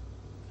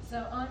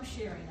 So I'm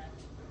sharing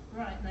it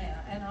right now,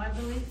 and I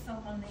believe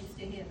someone needs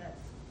to hear this.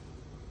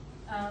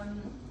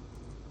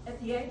 At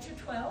the age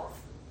of 12,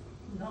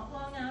 not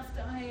long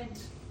after I had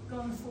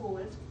gone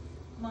forward,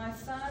 my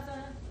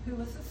father, who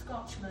was a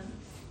Scotchman,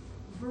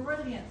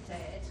 brilliant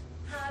dad,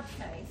 hard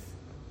case,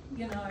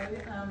 you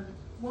know,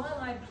 while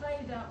I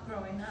played up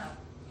growing up,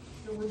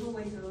 there was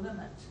always a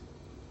limit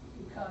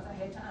because I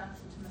had to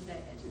answer to my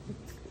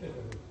dad.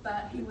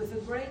 But he was a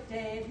great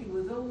dad, he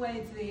was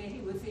always there, he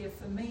was there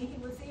for me,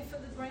 he was there for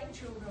the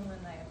grandchildren when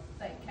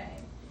they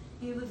came.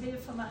 He was there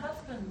for my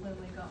husband when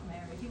we got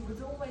married. He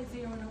was always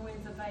there and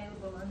always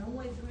available and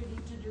always ready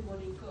to do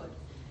what he could.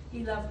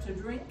 He loved to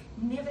drink,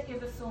 never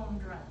ever saw him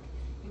drunk.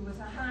 He was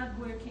a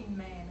hard-working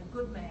man, a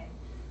good man.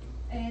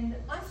 And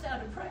I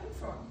started praying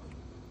for him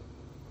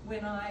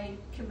when I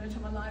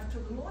committed my life to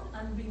the Lord,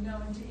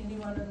 unbeknown to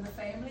anyone in the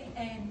family,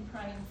 and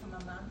praying for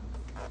my mum.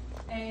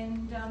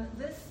 And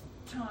this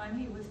time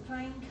he was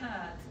playing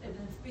cards at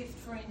his best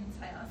friend's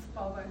house,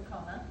 Bob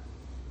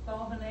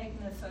and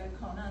Agnes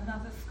O'Connor,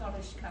 another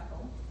Scottish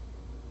couple.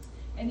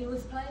 And he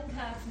was playing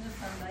cards on a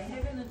Sunday,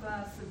 having a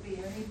glass of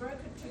beer, and he broke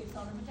a tooth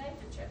on a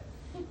potato chip.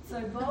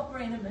 So Bob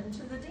ran him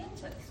into the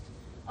dentist.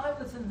 I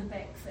was in the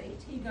back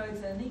seat. He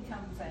goes in, he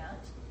comes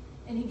out,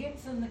 and he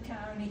gets in the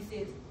car and he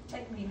says,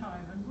 "Take me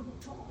home," and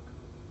wouldn't talk.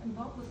 And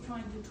Bob was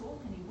trying to talk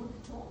and he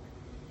wouldn't talk.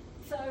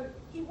 So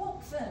he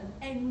walks in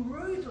and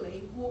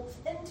rudely walks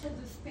into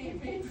the spare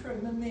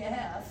bedroom in their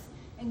house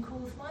and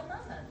calls my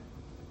mother.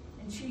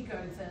 And she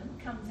goes in,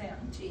 comes out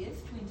in tears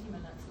 20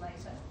 minutes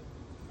later.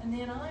 And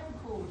then I'm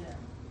called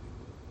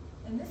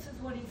in. And this is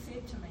what he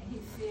said to me. He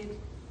said,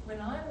 when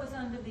I was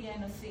under the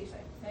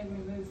anaesthetic, they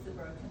removed the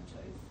broken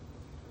tooth.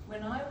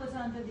 When I was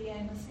under the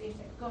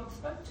anaesthetic, God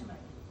spoke to me.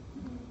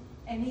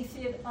 And he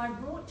said, I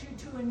brought you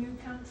to a new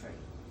country.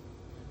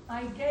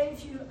 I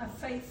gave you a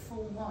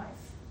faithful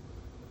wife.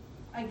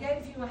 I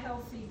gave you a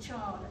healthy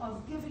child.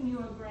 I've given you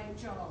a great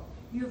job.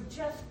 You've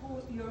just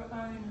bought your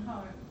own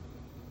home.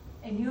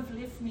 And you've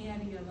left me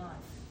out of your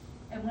life.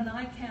 And when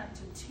I count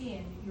to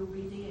 10, you'll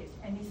be dead.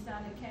 And he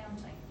started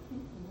counting.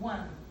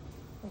 1,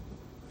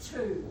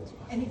 2.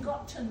 And he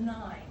got to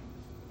 9.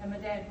 And my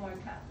dad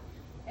woke up.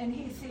 And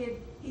he said,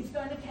 he's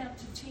going to count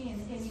to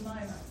 10 any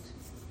moment.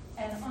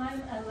 And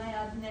I'm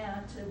allowed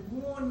now to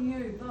warn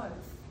you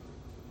both.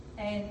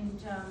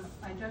 And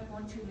I don't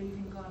want you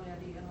leaving God out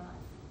of your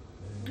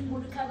life.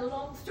 Well, to cut a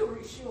long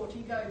story short,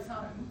 he goes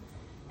home.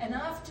 And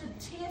after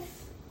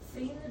tests,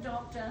 seeing the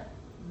doctor,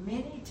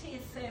 many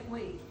tests that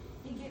week,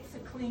 he gets a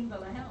clean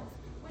bill of health,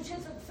 which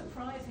isn't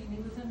surprising.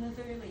 He was in his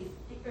early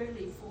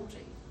 40s.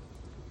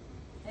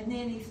 And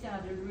then he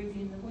started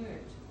reading the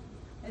Word.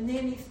 And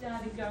then he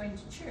started going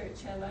to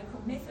church, our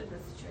local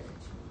Methodist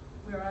church,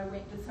 where I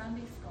went to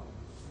Sunday school.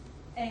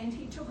 And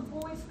he took a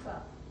boys'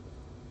 club.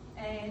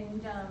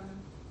 And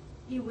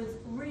he was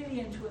really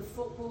into his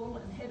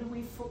football and had a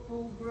wee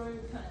football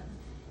group and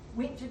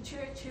went to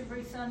church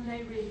every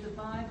Sunday, read the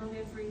Bible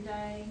every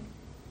day.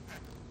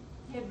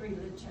 He had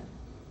religion.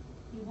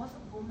 He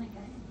wasn't born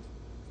again.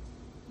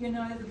 You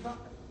know, I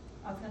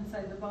was going to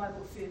say the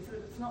Bible says, but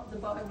it's not, the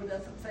Bible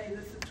doesn't say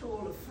this at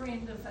all. A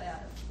friend of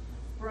ours,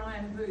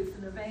 Brian Booth,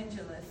 an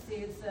evangelist,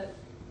 says that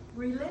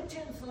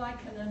religion's like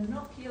an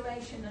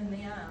inoculation in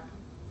the arm.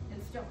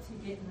 It stops you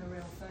getting the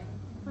real thing.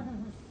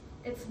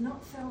 It's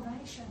not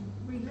salvation.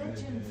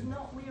 Religion's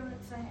not where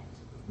it's at.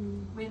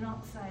 We're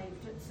not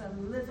saved. It's a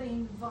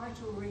living,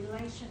 vital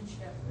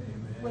relationship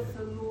with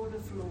the Lord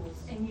of Lords.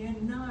 And you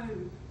know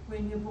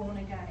when you're born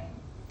again.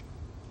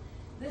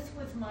 This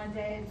was my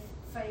dad's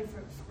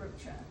favourite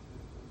scripture.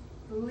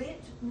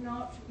 Let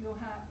not your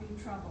heart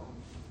be troubled.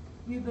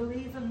 You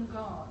believe in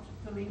God,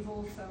 believe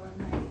also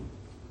in me.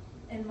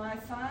 In my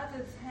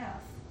Father's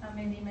house are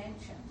many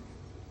mansions.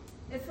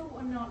 If it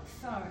were not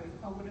so,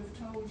 I would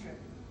have told you.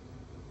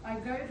 I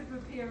go to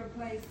prepare a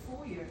place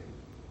for you.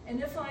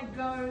 And if I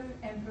go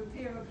and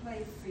prepare a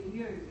place for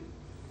you,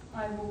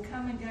 I will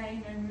come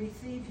again and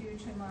receive you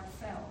to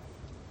myself,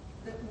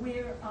 that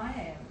where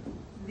I am,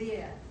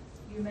 there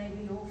you may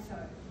be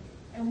also.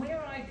 And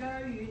where I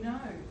go you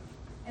know,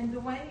 and the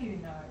way you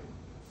know.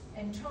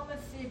 And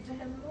Thomas said to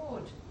him,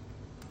 Lord,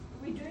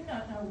 we do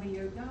not know where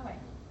you're going,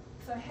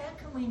 so how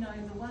can we know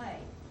the way?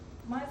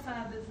 My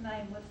father's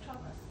name was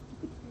Thomas.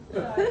 So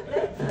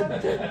that's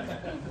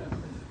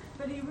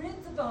But he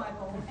read the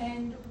Bible,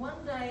 and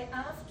one day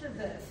after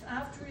this,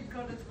 after he'd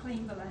got his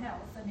clean bill of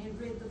health and he'd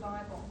read the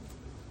Bible,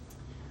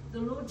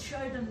 the Lord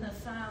showed him the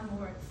psalm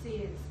where it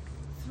says,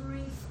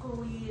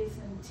 70 years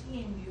and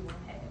 10 you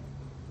will have.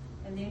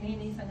 And then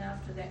anything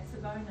after that's a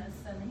bonus.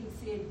 And he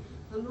said,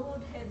 the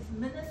Lord has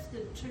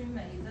ministered to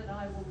me that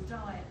I will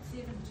die at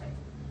 70.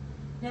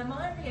 Now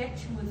my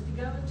reaction was to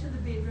go into the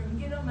bedroom,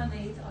 get on my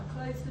knees. I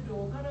closed the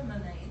door, got on my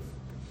knees,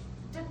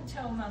 didn't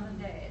tell Mum and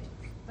Dad,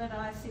 But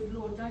I said,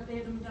 Lord, don't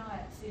let him die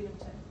at 70.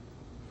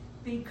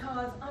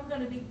 Because I'm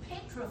going to be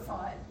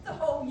petrified the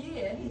whole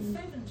year. He's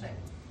 70.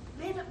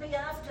 Let it be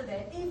after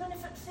that, even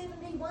if it's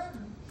 71.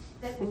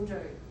 That will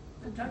do.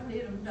 But don't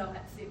let him die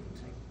at 70.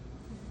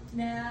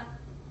 Now,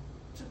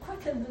 to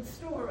quicken the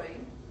story,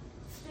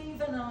 Steve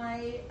and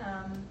I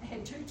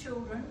had 2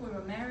 children. We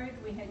were married.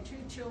 We had 2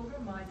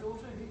 children, my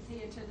daughter who's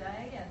here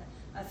today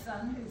and a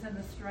son who's in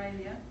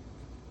Australia.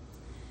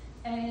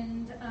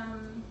 And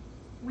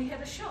we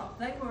had a shop.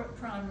 They were at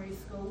primary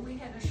school. We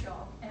had a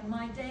shop. And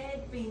my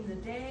dad, being the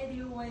dad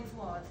he always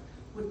was,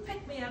 would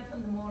pick me up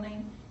in the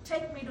morning,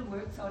 take me to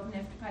work so I didn't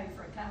have to pay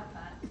for a car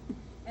park,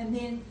 and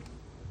then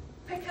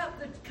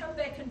come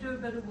back and do a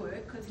bit of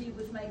work because he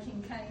was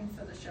making cane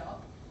for the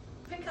shop,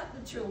 pick up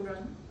the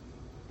children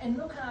and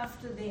look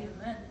after them,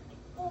 and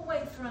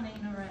always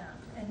running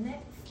around. And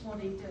that's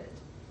what he did.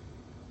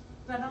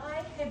 But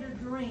I had a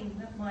dream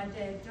that my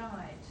dad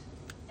died,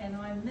 and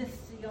I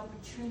missed the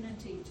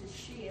opportunity to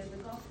share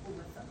the gospel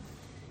with him.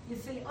 You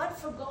see, I'd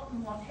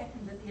forgotten what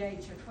happened at the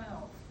age of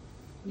 12.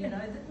 You know,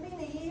 that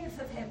many years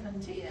have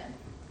happened here,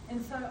 and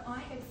so I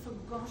had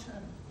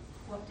forgotten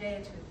what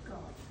Dad had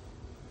got.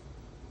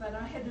 But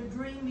I had a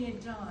dream he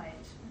had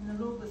died, and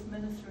the Lord was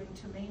ministering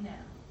to me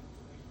now.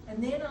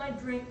 And then I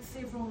dreamt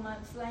several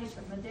months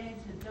later my dad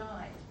had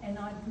died, and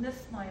I'd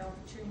missed my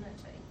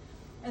opportunity.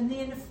 And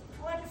then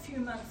quite a few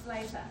months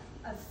later,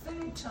 a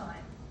 3rd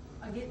time,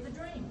 I get the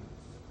dream.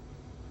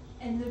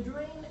 And the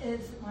dream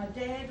is that my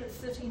dad is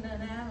sitting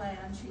in our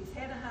lounge, he's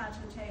had a heart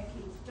attack,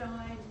 he's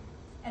died,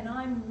 and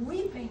I'm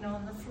weeping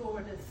on the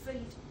floor at his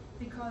feet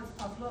because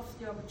I've lost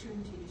the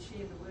opportunity to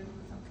share the word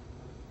with him.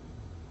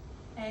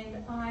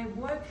 And I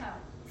woke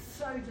up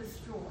so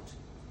distraught.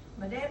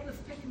 My dad was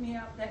picking me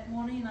up that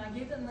morning, and I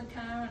get in the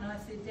car and I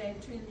said,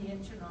 Dad, turn the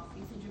engine off.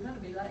 He said, you're going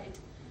to be late.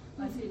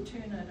 I said,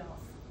 turn it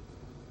off.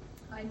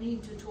 I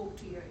need to talk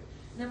to you.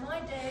 Now my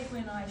dad,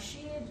 when I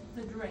shared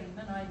the dream,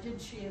 and I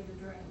did share the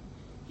dream,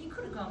 he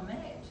could have gone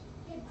mad.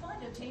 He had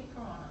quite a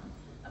temper on him.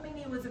 I mean,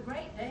 he was a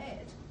great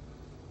dad.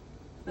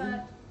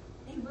 But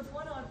he was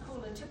what I'd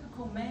call a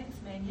typical man's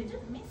man. You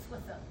didn't mess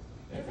with him.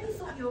 If he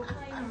thought you were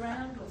playing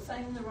around or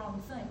saying the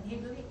wrong thing,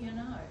 he'd let you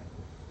know.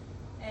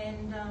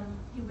 And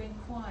he went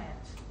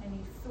quiet and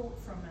he thought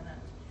for a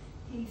minute.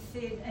 He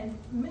said, and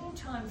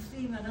meantime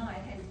Steve and I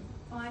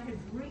had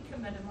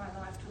recommitted my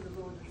life to the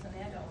Lord as an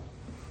adult,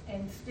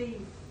 and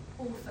Steve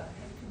also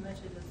had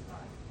committed his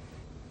life.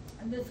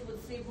 And this was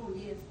several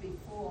years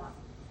before.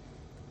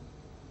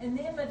 And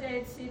then my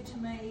dad said to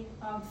me,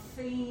 I've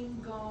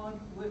seen God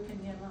work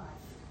in your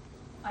life.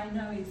 I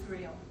know he's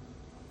real.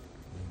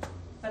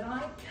 But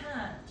I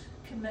can't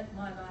commit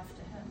my life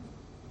to him.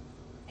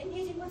 And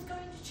yet he was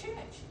going to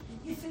church.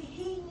 You see,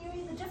 he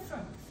knew the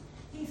difference.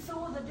 He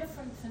saw the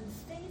difference in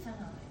Steve and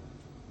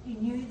I. He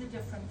knew the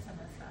difference in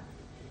his life.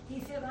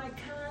 He said, I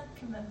can't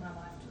commit my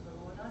life to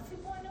the Lord. I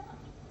said, why not?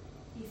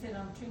 He said,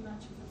 I'm too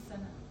much of a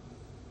sinner.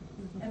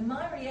 And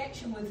my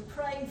reaction was,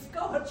 praise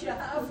God, you're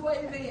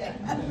halfway there.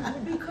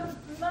 Because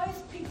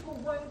most people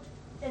won't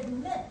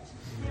admit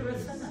they're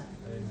a sinner.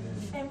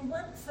 And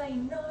once they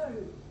know,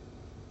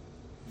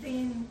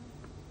 then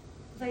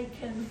they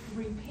can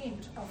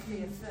repent of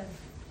their sin.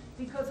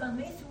 Because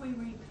unless we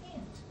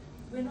repent,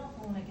 we're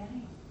not born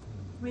again.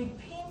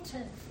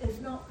 Repentance is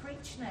not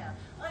preached now.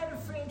 I had a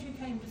friend who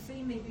came to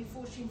see me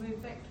before she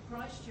moved back to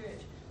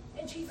Christchurch,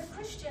 and she's a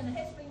Christian,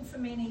 has been for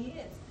many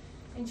years.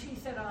 And she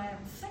said, I am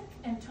sick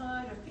and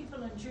tired of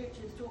people in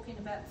churches talking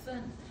about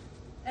sin.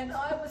 And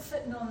I was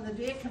sitting on the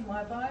deck and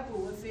my Bible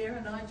was there,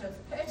 and I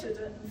just patted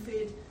it and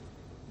said,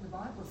 the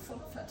Bible's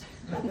full of it.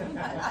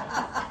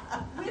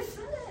 We're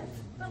sinners,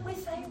 but we're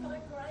saved by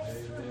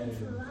grace through his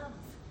love,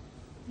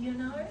 you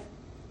know?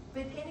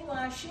 But anyway,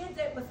 I shared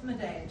that with my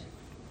dad.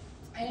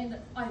 And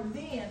I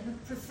then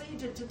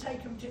proceeded to take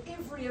him to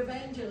every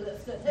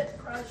evangelist that hit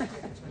Christchurch.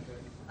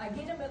 I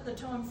get him at the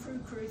Tom Frew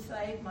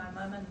Crusade, my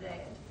mum and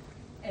dad.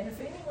 And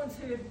if anyone's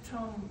heard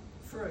Tom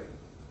Frew,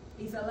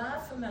 he's a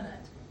laugh a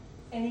minute.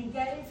 And he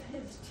gave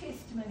his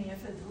testimony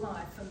of his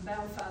life in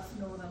Belfast,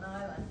 Northern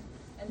Ireland.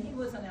 And he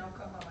was an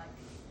alcoholic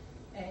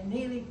and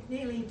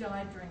nearly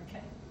died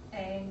drinking.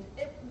 And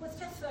it was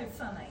just so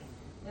funny.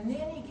 And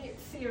then he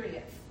gets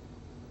serious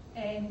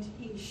and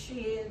he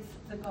shares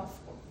the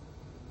gospel.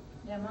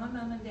 Now my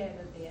mum and dad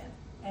are there,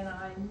 and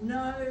I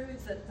know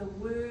that the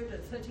word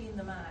is hitting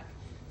the mark.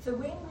 So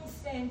when we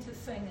stand to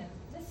sing, and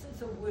this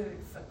is a word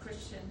for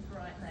Christians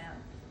right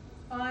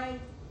now,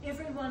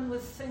 everyone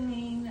was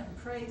singing and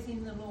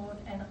praising the Lord,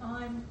 and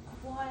I'm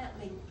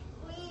quietly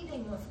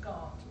pleading with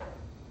God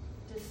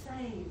to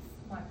save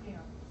my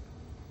parents.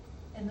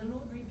 And the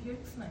Lord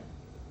rebukes me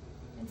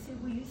and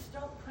said, will you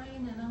stop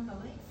praying in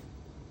unbelief?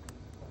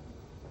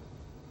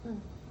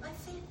 I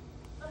said,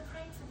 I'm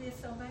praying for their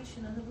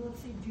salvation, and the Lord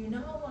said, do you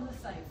know I want to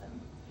save them?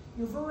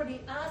 You've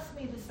already asked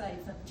me to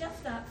save them. Just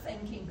start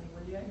thanking me,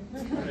 will you?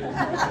 And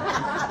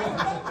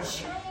that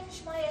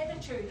changed my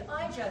attitude.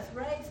 I just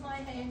raised my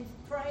hands,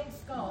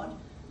 praised God.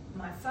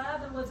 My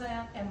father was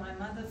out and my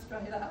mother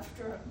straight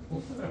after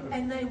him.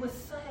 And they were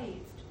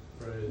saved.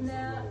 Praise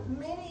Now, the Lord.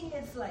 many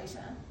years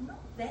later, not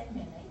that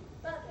many,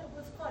 but it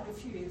was quite a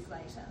few years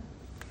later,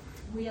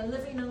 we are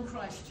living in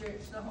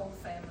Christchurch, the whole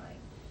family.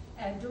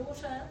 Our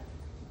daughter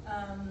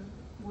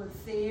was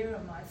there,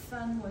 and my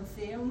son was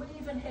there, and we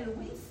even had a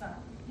wee son.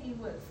 He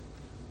was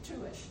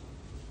 2-ish.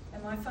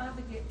 And my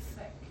father gets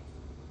sick,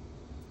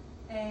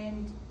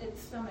 and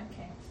it's stomach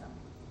cancer.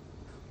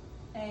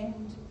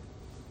 And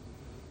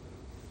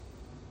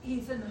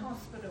he's in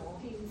hospital.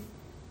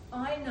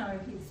 I know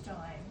he's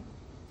dying.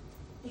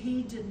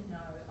 He didn't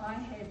know. I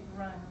had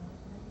rung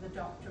the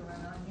doctor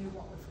and I knew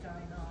what was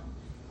going on.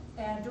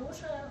 Our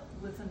daughter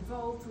was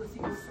involved with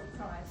Youth for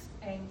Christ,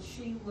 and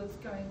she was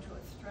going to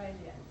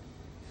Australia.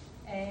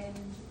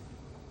 And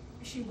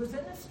she was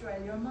in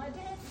Australia, and my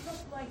dad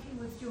looked like he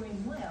was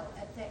doing well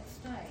at that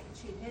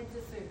stage. He'd had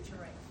the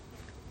surgery.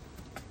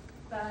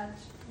 But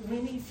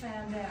when he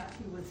found out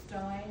he was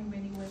dying,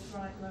 when he went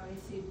right low, he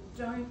said,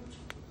 "Don't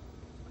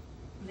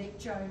let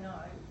Joe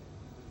know,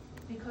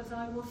 because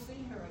I will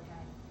see her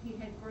again." He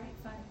had great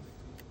faith.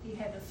 He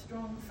had a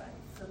strong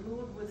faith. The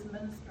Lord was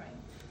ministering.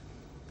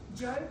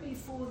 Joe,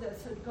 before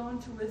this, had gone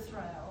to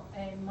Israel,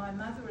 and my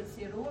mother had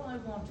said, "All I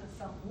want is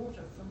some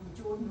water from the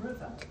Jordan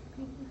River.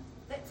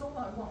 That's all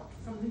I want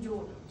from the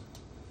Jordan."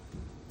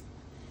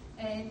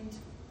 And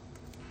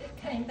it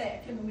came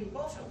back in a wee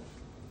bottle.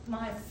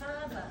 My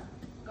father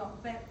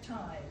got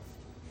baptised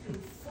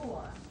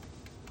before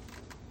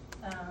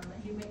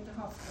he went to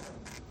hospital,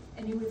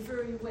 and he was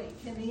very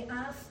weak, and he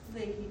asked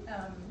the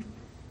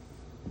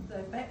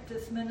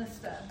Baptist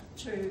minister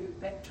to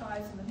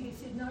baptise him, and he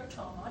said, "No,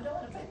 Tom, I don't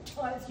want to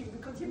baptise you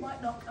because you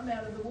might not come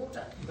out of the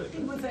water."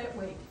 He was that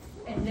weak,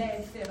 and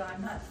Dad said, I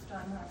must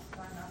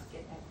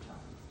get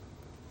baptised.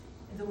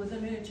 There was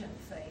an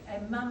urgency,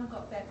 and Mum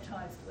got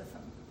baptised with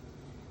him,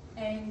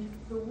 and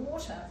the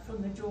water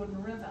from the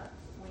Jordan River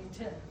went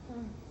in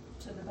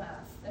to the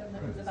bath.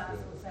 The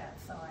bath was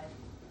outside,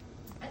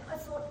 and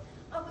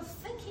I was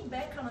thinking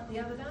back on it the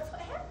other day. I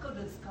thought, how good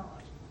is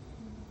God?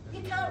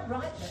 You can't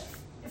write this.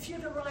 If you're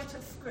to write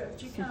a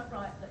script, you can't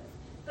write this.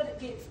 But it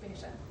gets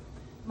better.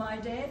 My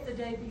dad, the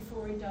day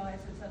before he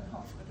dies, is in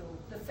hospital.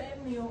 The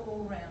family are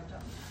all round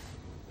him.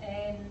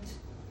 And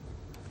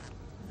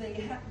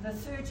the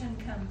surgeon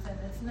comes in.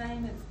 His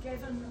name is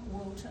Gavin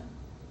Wilton.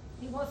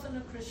 He wasn't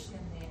a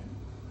Christian then.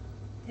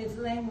 His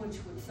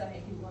language would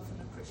say he wasn't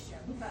a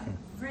Christian, but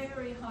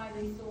very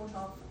highly thought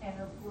of and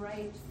a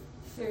great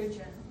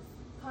surgeon,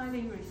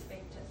 highly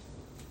respected.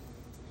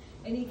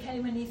 And he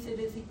came and he said,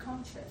 "Is he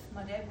conscious?"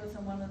 My dad was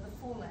in one of the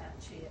fallout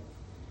chairs.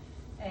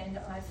 And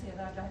I said,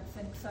 "I don't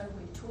think so.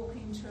 We're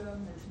talking to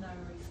him. There's no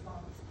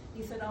response."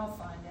 He said, "I'll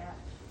find out."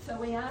 So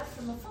we asked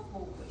him a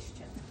football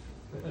question.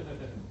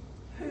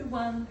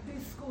 Who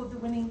scored the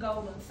winning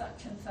goal in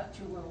such and such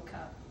a World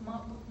Cup?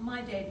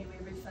 My dad knew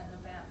everything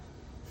about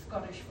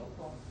Scottish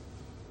football.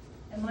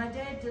 And my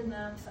dad didn't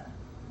answer.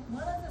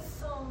 One of the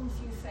songs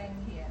you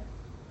sang here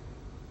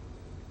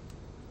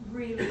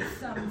really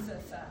sums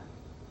us up.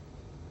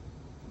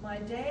 My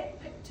dad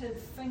picked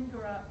his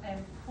finger up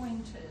and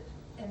pointed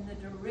in the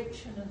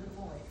direction of the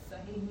voice. So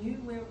he knew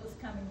where it was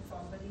coming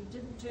from, but he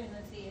didn't turn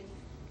his head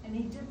and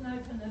he didn't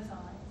open his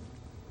eyes.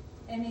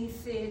 And he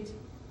said,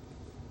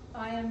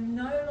 "I am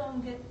no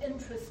longer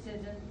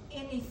interested in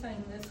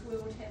anything this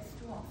world has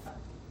to offer,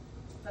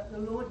 but the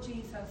Lord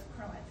Jesus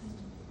Christ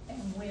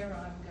and where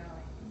I'm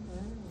going."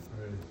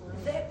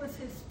 That was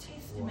his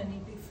testimony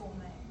before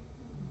me.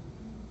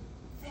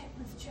 That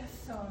was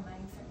just so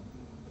amazing.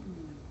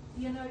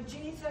 You know,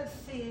 Jesus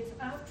says,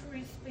 after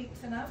he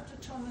speaks and after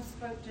Thomas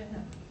spoke to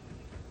him,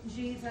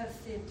 Jesus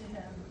said to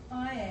him,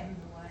 "I am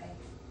the way,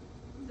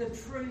 the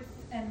truth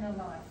and the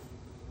life.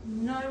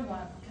 No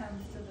one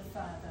comes to the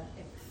Father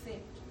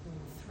except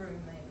through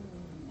me."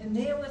 And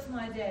there was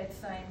my dad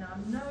saying,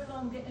 "I'm no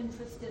longer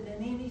interested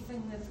in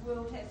anything this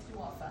world has to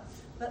offer,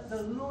 but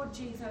the Lord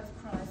Jesus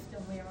Christ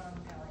and where I'm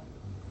going."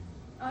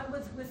 I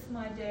was with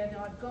my dad.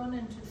 I'd gone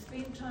in to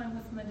spend time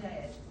with my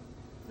dad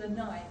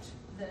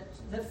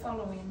the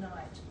following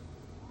night.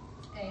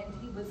 And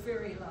he was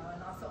very low,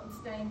 and I thought, I'm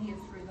staying here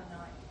through the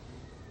night.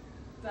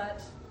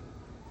 But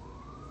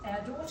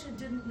our daughter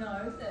didn't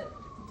know that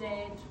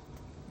Dad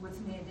was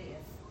near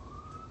death.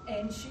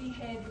 And she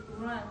had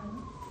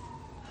run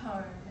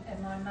home,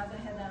 and my mother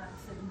had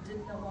answered and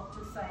didn't know what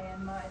to say.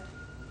 And my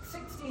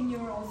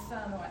 16-year-old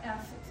son, or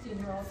our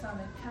 16-year-old son,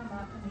 had come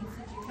up and he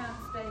said, "You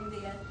can't stay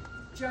there.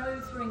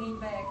 Joe's ringing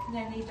back.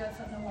 Nanny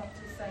doesn't know what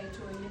to say to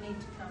her. You need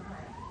to come home."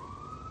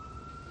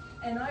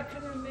 And I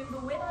can remember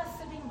when I was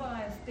sitting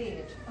by his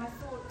bed, I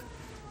thought,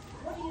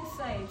 what do you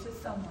say to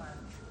someone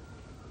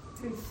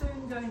who's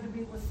soon going to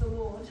be with the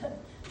Lord?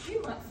 You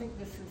might think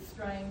this is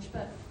strange,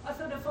 but I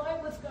thought if I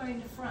was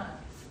going to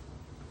France,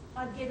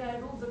 I'd get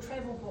out all the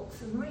travel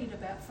books and read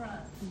about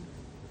France.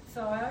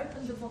 So I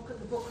opened the book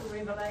of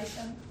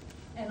Revelation,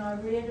 and I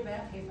read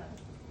about heaven.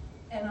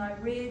 And I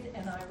read,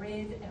 and I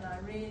read, and I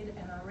read,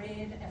 and I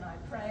read, and I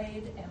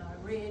prayed, and I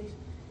read.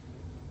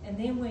 And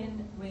then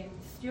when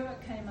Stuart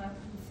came up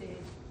and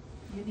said,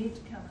 "You need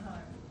to come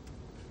home,"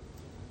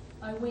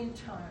 I went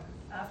home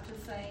after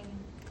saying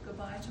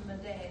goodbye to my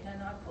dad,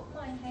 and I put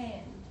my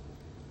hand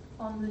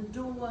on the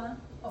door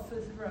of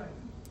his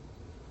room.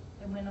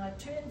 And when I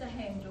turned the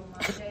handle,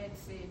 my dad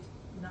said,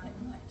 "Night,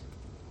 night."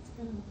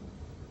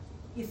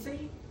 You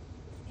see,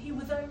 he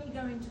was only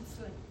going to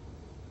sleep.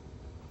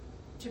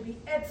 To be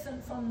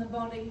absent from the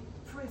body,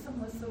 present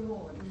with the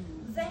Lord.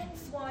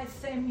 That's why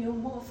Samuel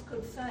Morse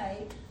could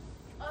say,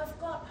 "I've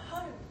got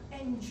hope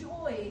and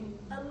joy,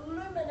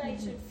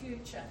 illuminated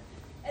future."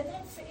 And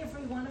that's for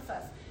every one of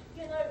us.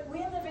 You know,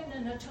 we're living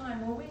in a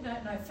time where we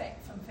don't know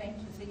fact from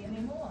fantasy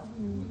anymore.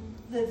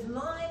 There's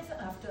lies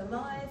after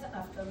lies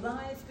after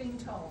lies being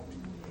told.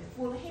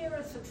 Well, here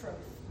is the truth.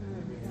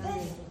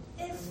 This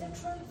is the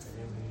truth.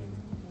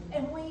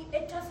 And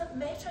it doesn't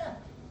matter.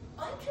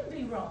 I can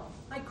be wrong.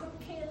 I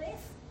couldn't care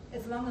less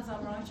as long as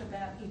I'm right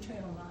about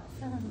eternal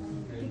life.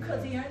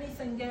 Because the only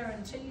thing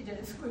guaranteed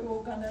is we're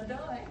all going to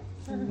die.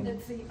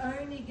 It's the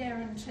only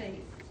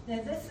guarantee.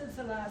 Now, this is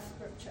the last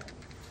scripture.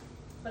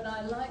 But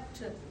I like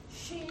to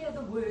share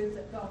the word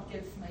that God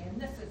gives me, and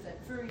this is it,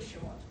 very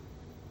short.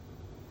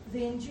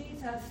 Then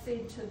Jesus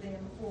said to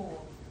them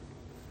all,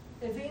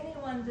 "If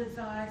anyone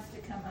desires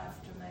to come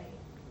after me,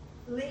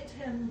 let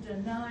him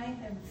deny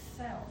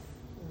himself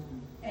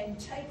and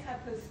take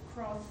up his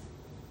cross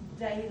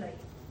daily."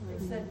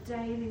 It's a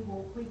daily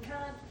walk. We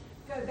can't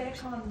go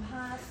back on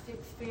past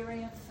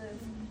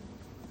experiences.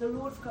 The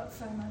Lord's got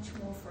so much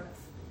more for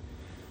us.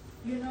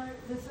 You know,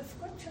 there's a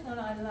scripture that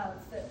I love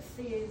that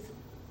says,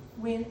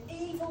 when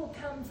evil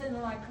comes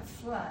in like a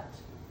flood,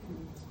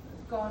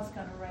 God's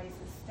going to raise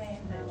a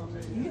standard.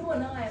 You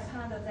and I are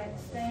part of that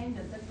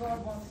standard that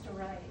God wants to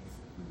raise.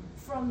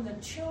 From the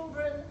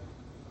children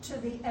to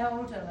the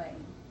elderly,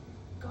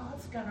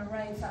 God's going to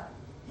raise up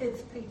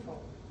his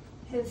people,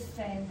 his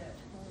standard.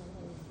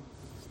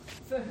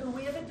 For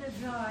whoever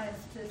desires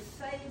to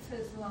save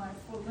his life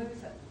will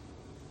lose it.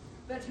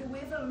 But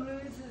whoever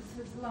loses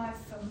his life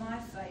for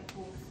my sake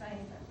will save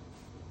it.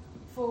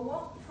 For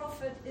what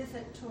profit is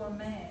it to a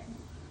man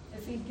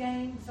if he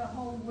gains the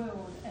whole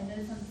world and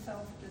is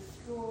himself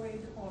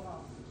destroyed or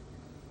lost?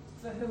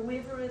 For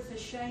whoever is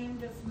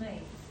ashamed of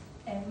me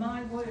and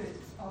my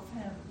words of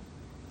him,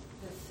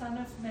 the Son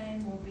of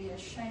Man will be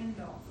ashamed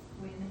of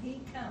when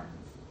he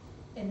comes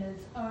in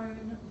his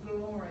own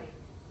glory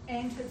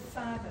and his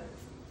Father's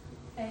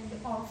and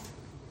of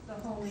the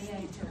holy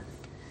angels.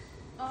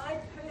 I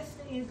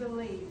personally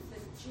believe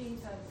that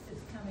Jesus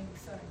is coming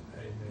soon.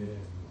 Amen.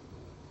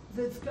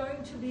 There's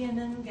going to be an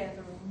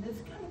ingathering. There's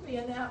going to be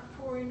an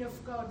outpouring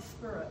of God's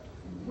Spirit.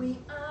 We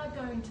are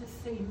going to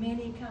see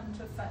many come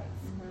to faith.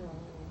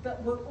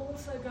 But we're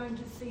also going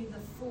to see the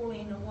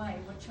falling away,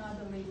 which I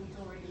believe has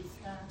already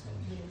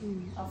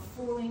started. A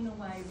falling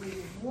away.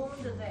 We're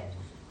warned of that.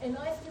 And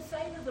I have to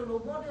say to the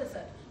Lord, what is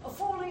it? A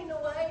falling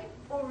away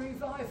or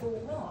revival?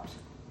 What?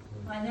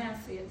 I now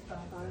see it's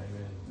both.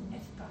 Amen.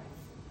 It's both.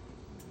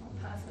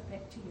 I'll pass it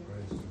back to you.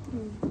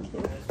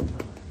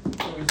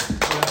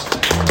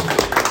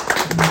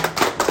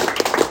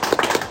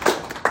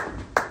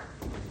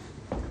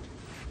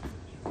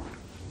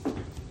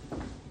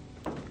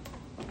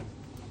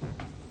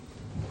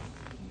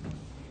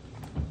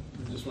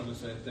 I just want to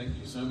say thank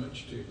you so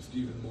much to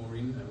Steve and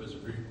Maureen. That was a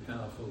very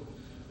powerful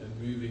and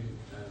moving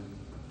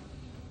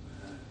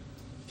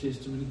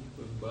testimony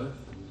from both.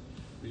 And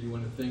really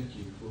want to thank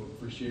you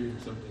for sharing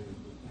something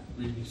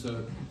really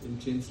so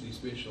intensely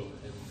special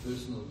and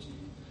personal to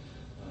you.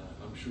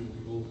 I'm sure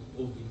we've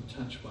all been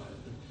touched by it.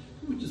 But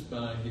can we just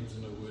bow our heads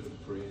in a word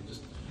of prayer?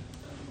 Just,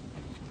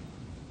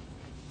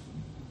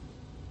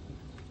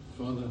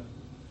 Father,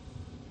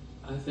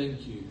 I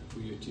thank you for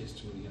your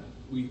testimony.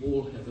 We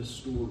all have a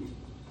story.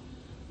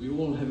 We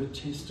all have a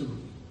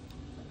testimony,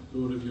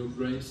 Lord, of your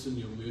grace and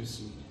your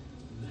mercy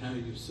and how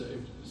you've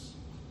saved us.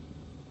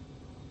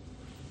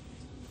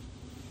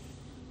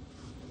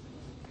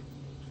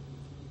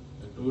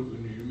 And Lord,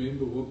 when we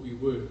remember what we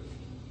were,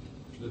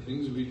 the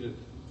things we did,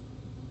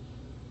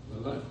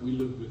 the life we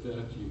lived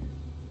without you,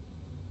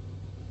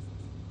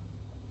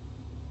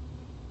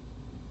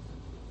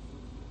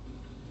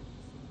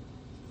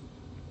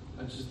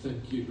 I just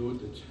thank you, Lord,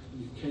 that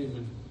you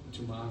came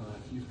into my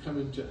life. You've come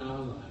into our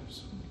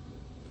lives.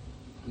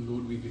 And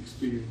Lord, we've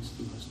experienced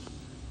the most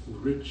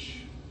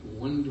rich,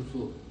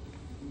 wonderful,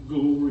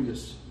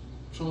 glorious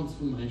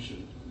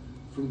transformation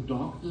from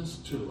darkness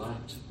to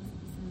light,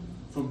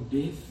 from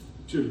death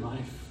to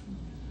life.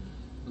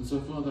 And so,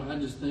 Father, I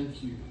just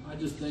thank you. I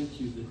just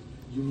thank you that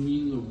you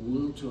mean the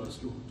world to us,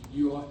 Lord.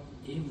 You are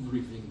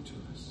everything to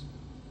us.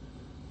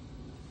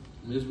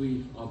 And as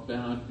we are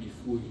bowed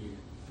before you,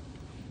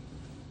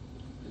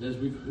 and as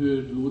we've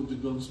heard, Lord, the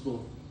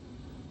gospel,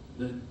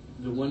 that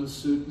the one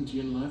certainty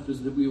in life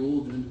is that we're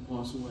all going to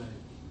pass away.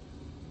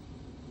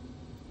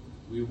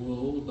 We will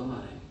all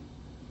die.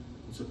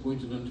 It's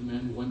appointed unto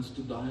man once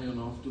to die, and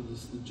after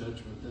this the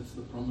judgment. That's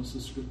the promise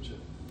of Scripture.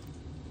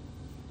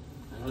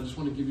 And I just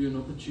want to give you an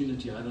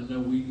opportunity. I don't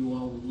know where you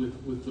are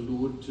with the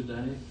Lord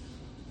today,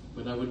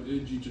 but I would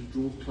urge you to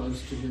draw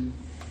close to Him.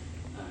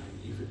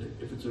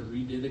 If it's a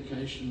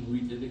rededication,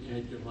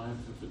 rededicate your life.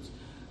 If it's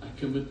a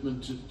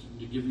commitment to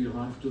give your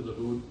life to the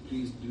Lord,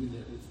 please do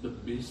that. It's the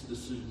best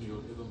decision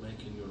you'll ever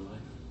make in your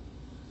life.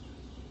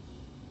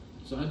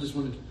 So I just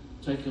want to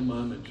take a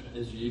moment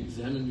as you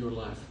examine your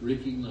life,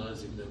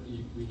 recognizing that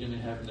we're going to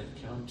have an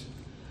account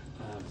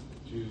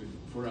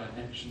for our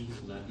actions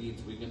and our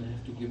deeds. We're going to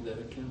have to give that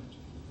account.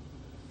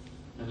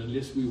 And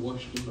unless we're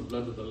washed in the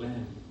blood of the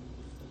Lamb,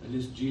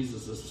 unless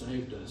Jesus has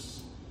saved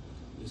us,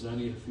 there's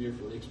only a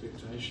fearful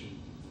expectation.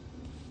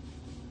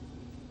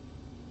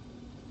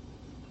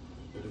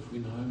 But if we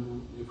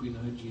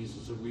know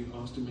Jesus, if we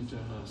asked him into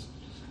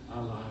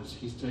our lives,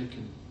 he's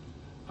taken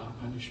our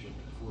punishment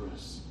for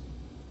us.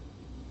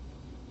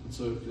 And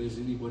so if there's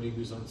anybody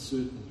who's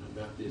uncertain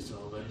about their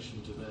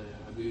salvation today,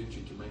 I urge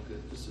you to make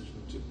that decision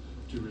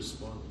to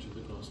respond to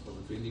the gospel.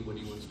 If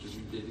anybody wants to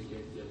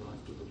rededicate their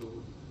life to the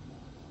Lord,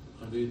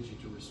 I urge you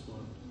to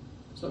respond.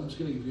 So I'm just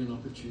going to give you an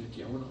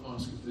opportunity. I want to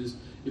ask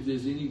if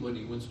there's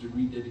anybody who wants to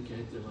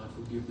rededicate their life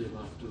or give their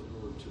life to the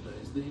Lord today.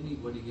 Is there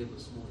anybody here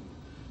this morning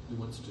who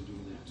wants to do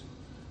that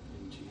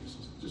in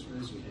Jesus? Just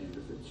raise your hand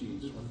if it's you.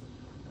 Just one,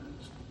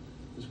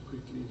 just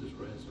quickly, just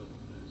raise it up.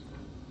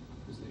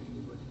 Is there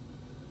anybody?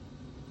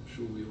 I'm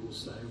sure we all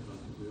saved. I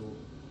think we all.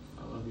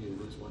 I love you.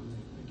 There's one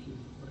there. Thank you.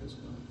 Praise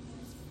God.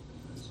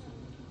 Praise God.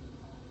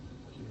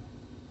 Thank you.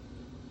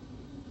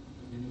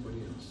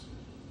 Anybody else?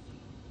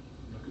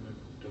 I'm not going to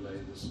delay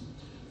this.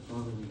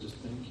 Father, we just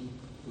thank you.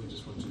 We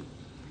just want to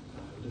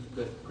lift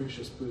that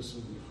precious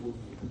person before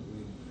you.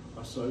 We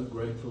are so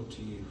grateful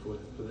to you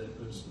for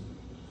that person.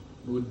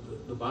 Lord,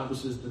 the Bible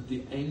says that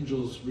the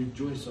angels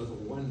rejoice over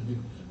one who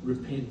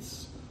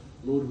repents.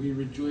 Lord, we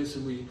rejoice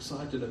and we're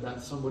excited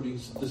about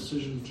somebody's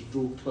decision to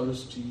draw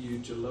close to you,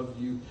 to love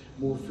you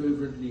more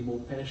fervently, more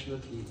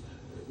passionately,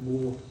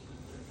 more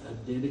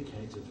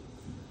dedicated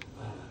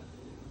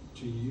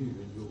to you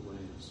and your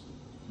ways.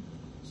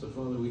 So,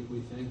 Father, we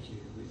thank you.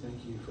 We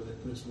thank you for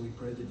that person. We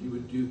pray that you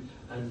would do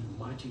a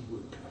mighty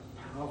work,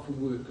 a powerful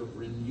work of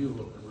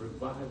renewal and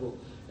revival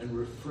and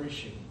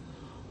refreshing.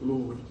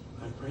 Lord,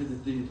 I pray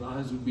that their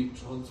lives would be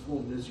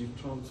transformed as you've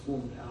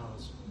transformed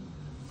ours.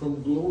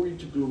 From glory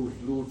to glory,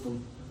 Lord,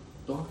 from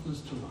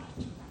darkness to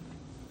light.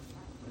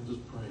 And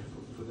just pray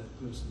for that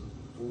person,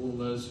 for all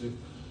those who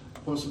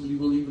possibly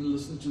will even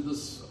listen to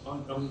this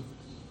on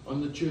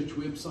the church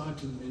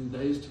website in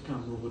days to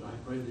come. Lord, I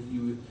pray that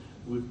you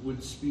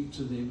would speak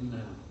to them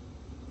now.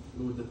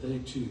 Lord, that they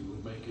too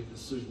would make a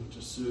decision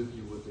to serve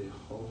you with their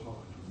whole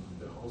heart,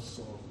 their whole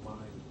soul,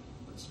 mind,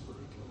 and spirit,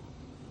 Lord.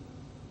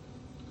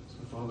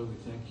 So, Father, we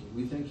thank you.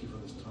 We thank you for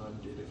this time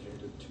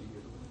dedicated to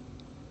you.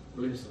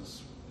 Bless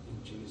us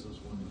in Jesus'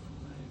 wonderful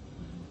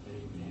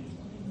name.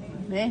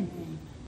 Amen. Amen.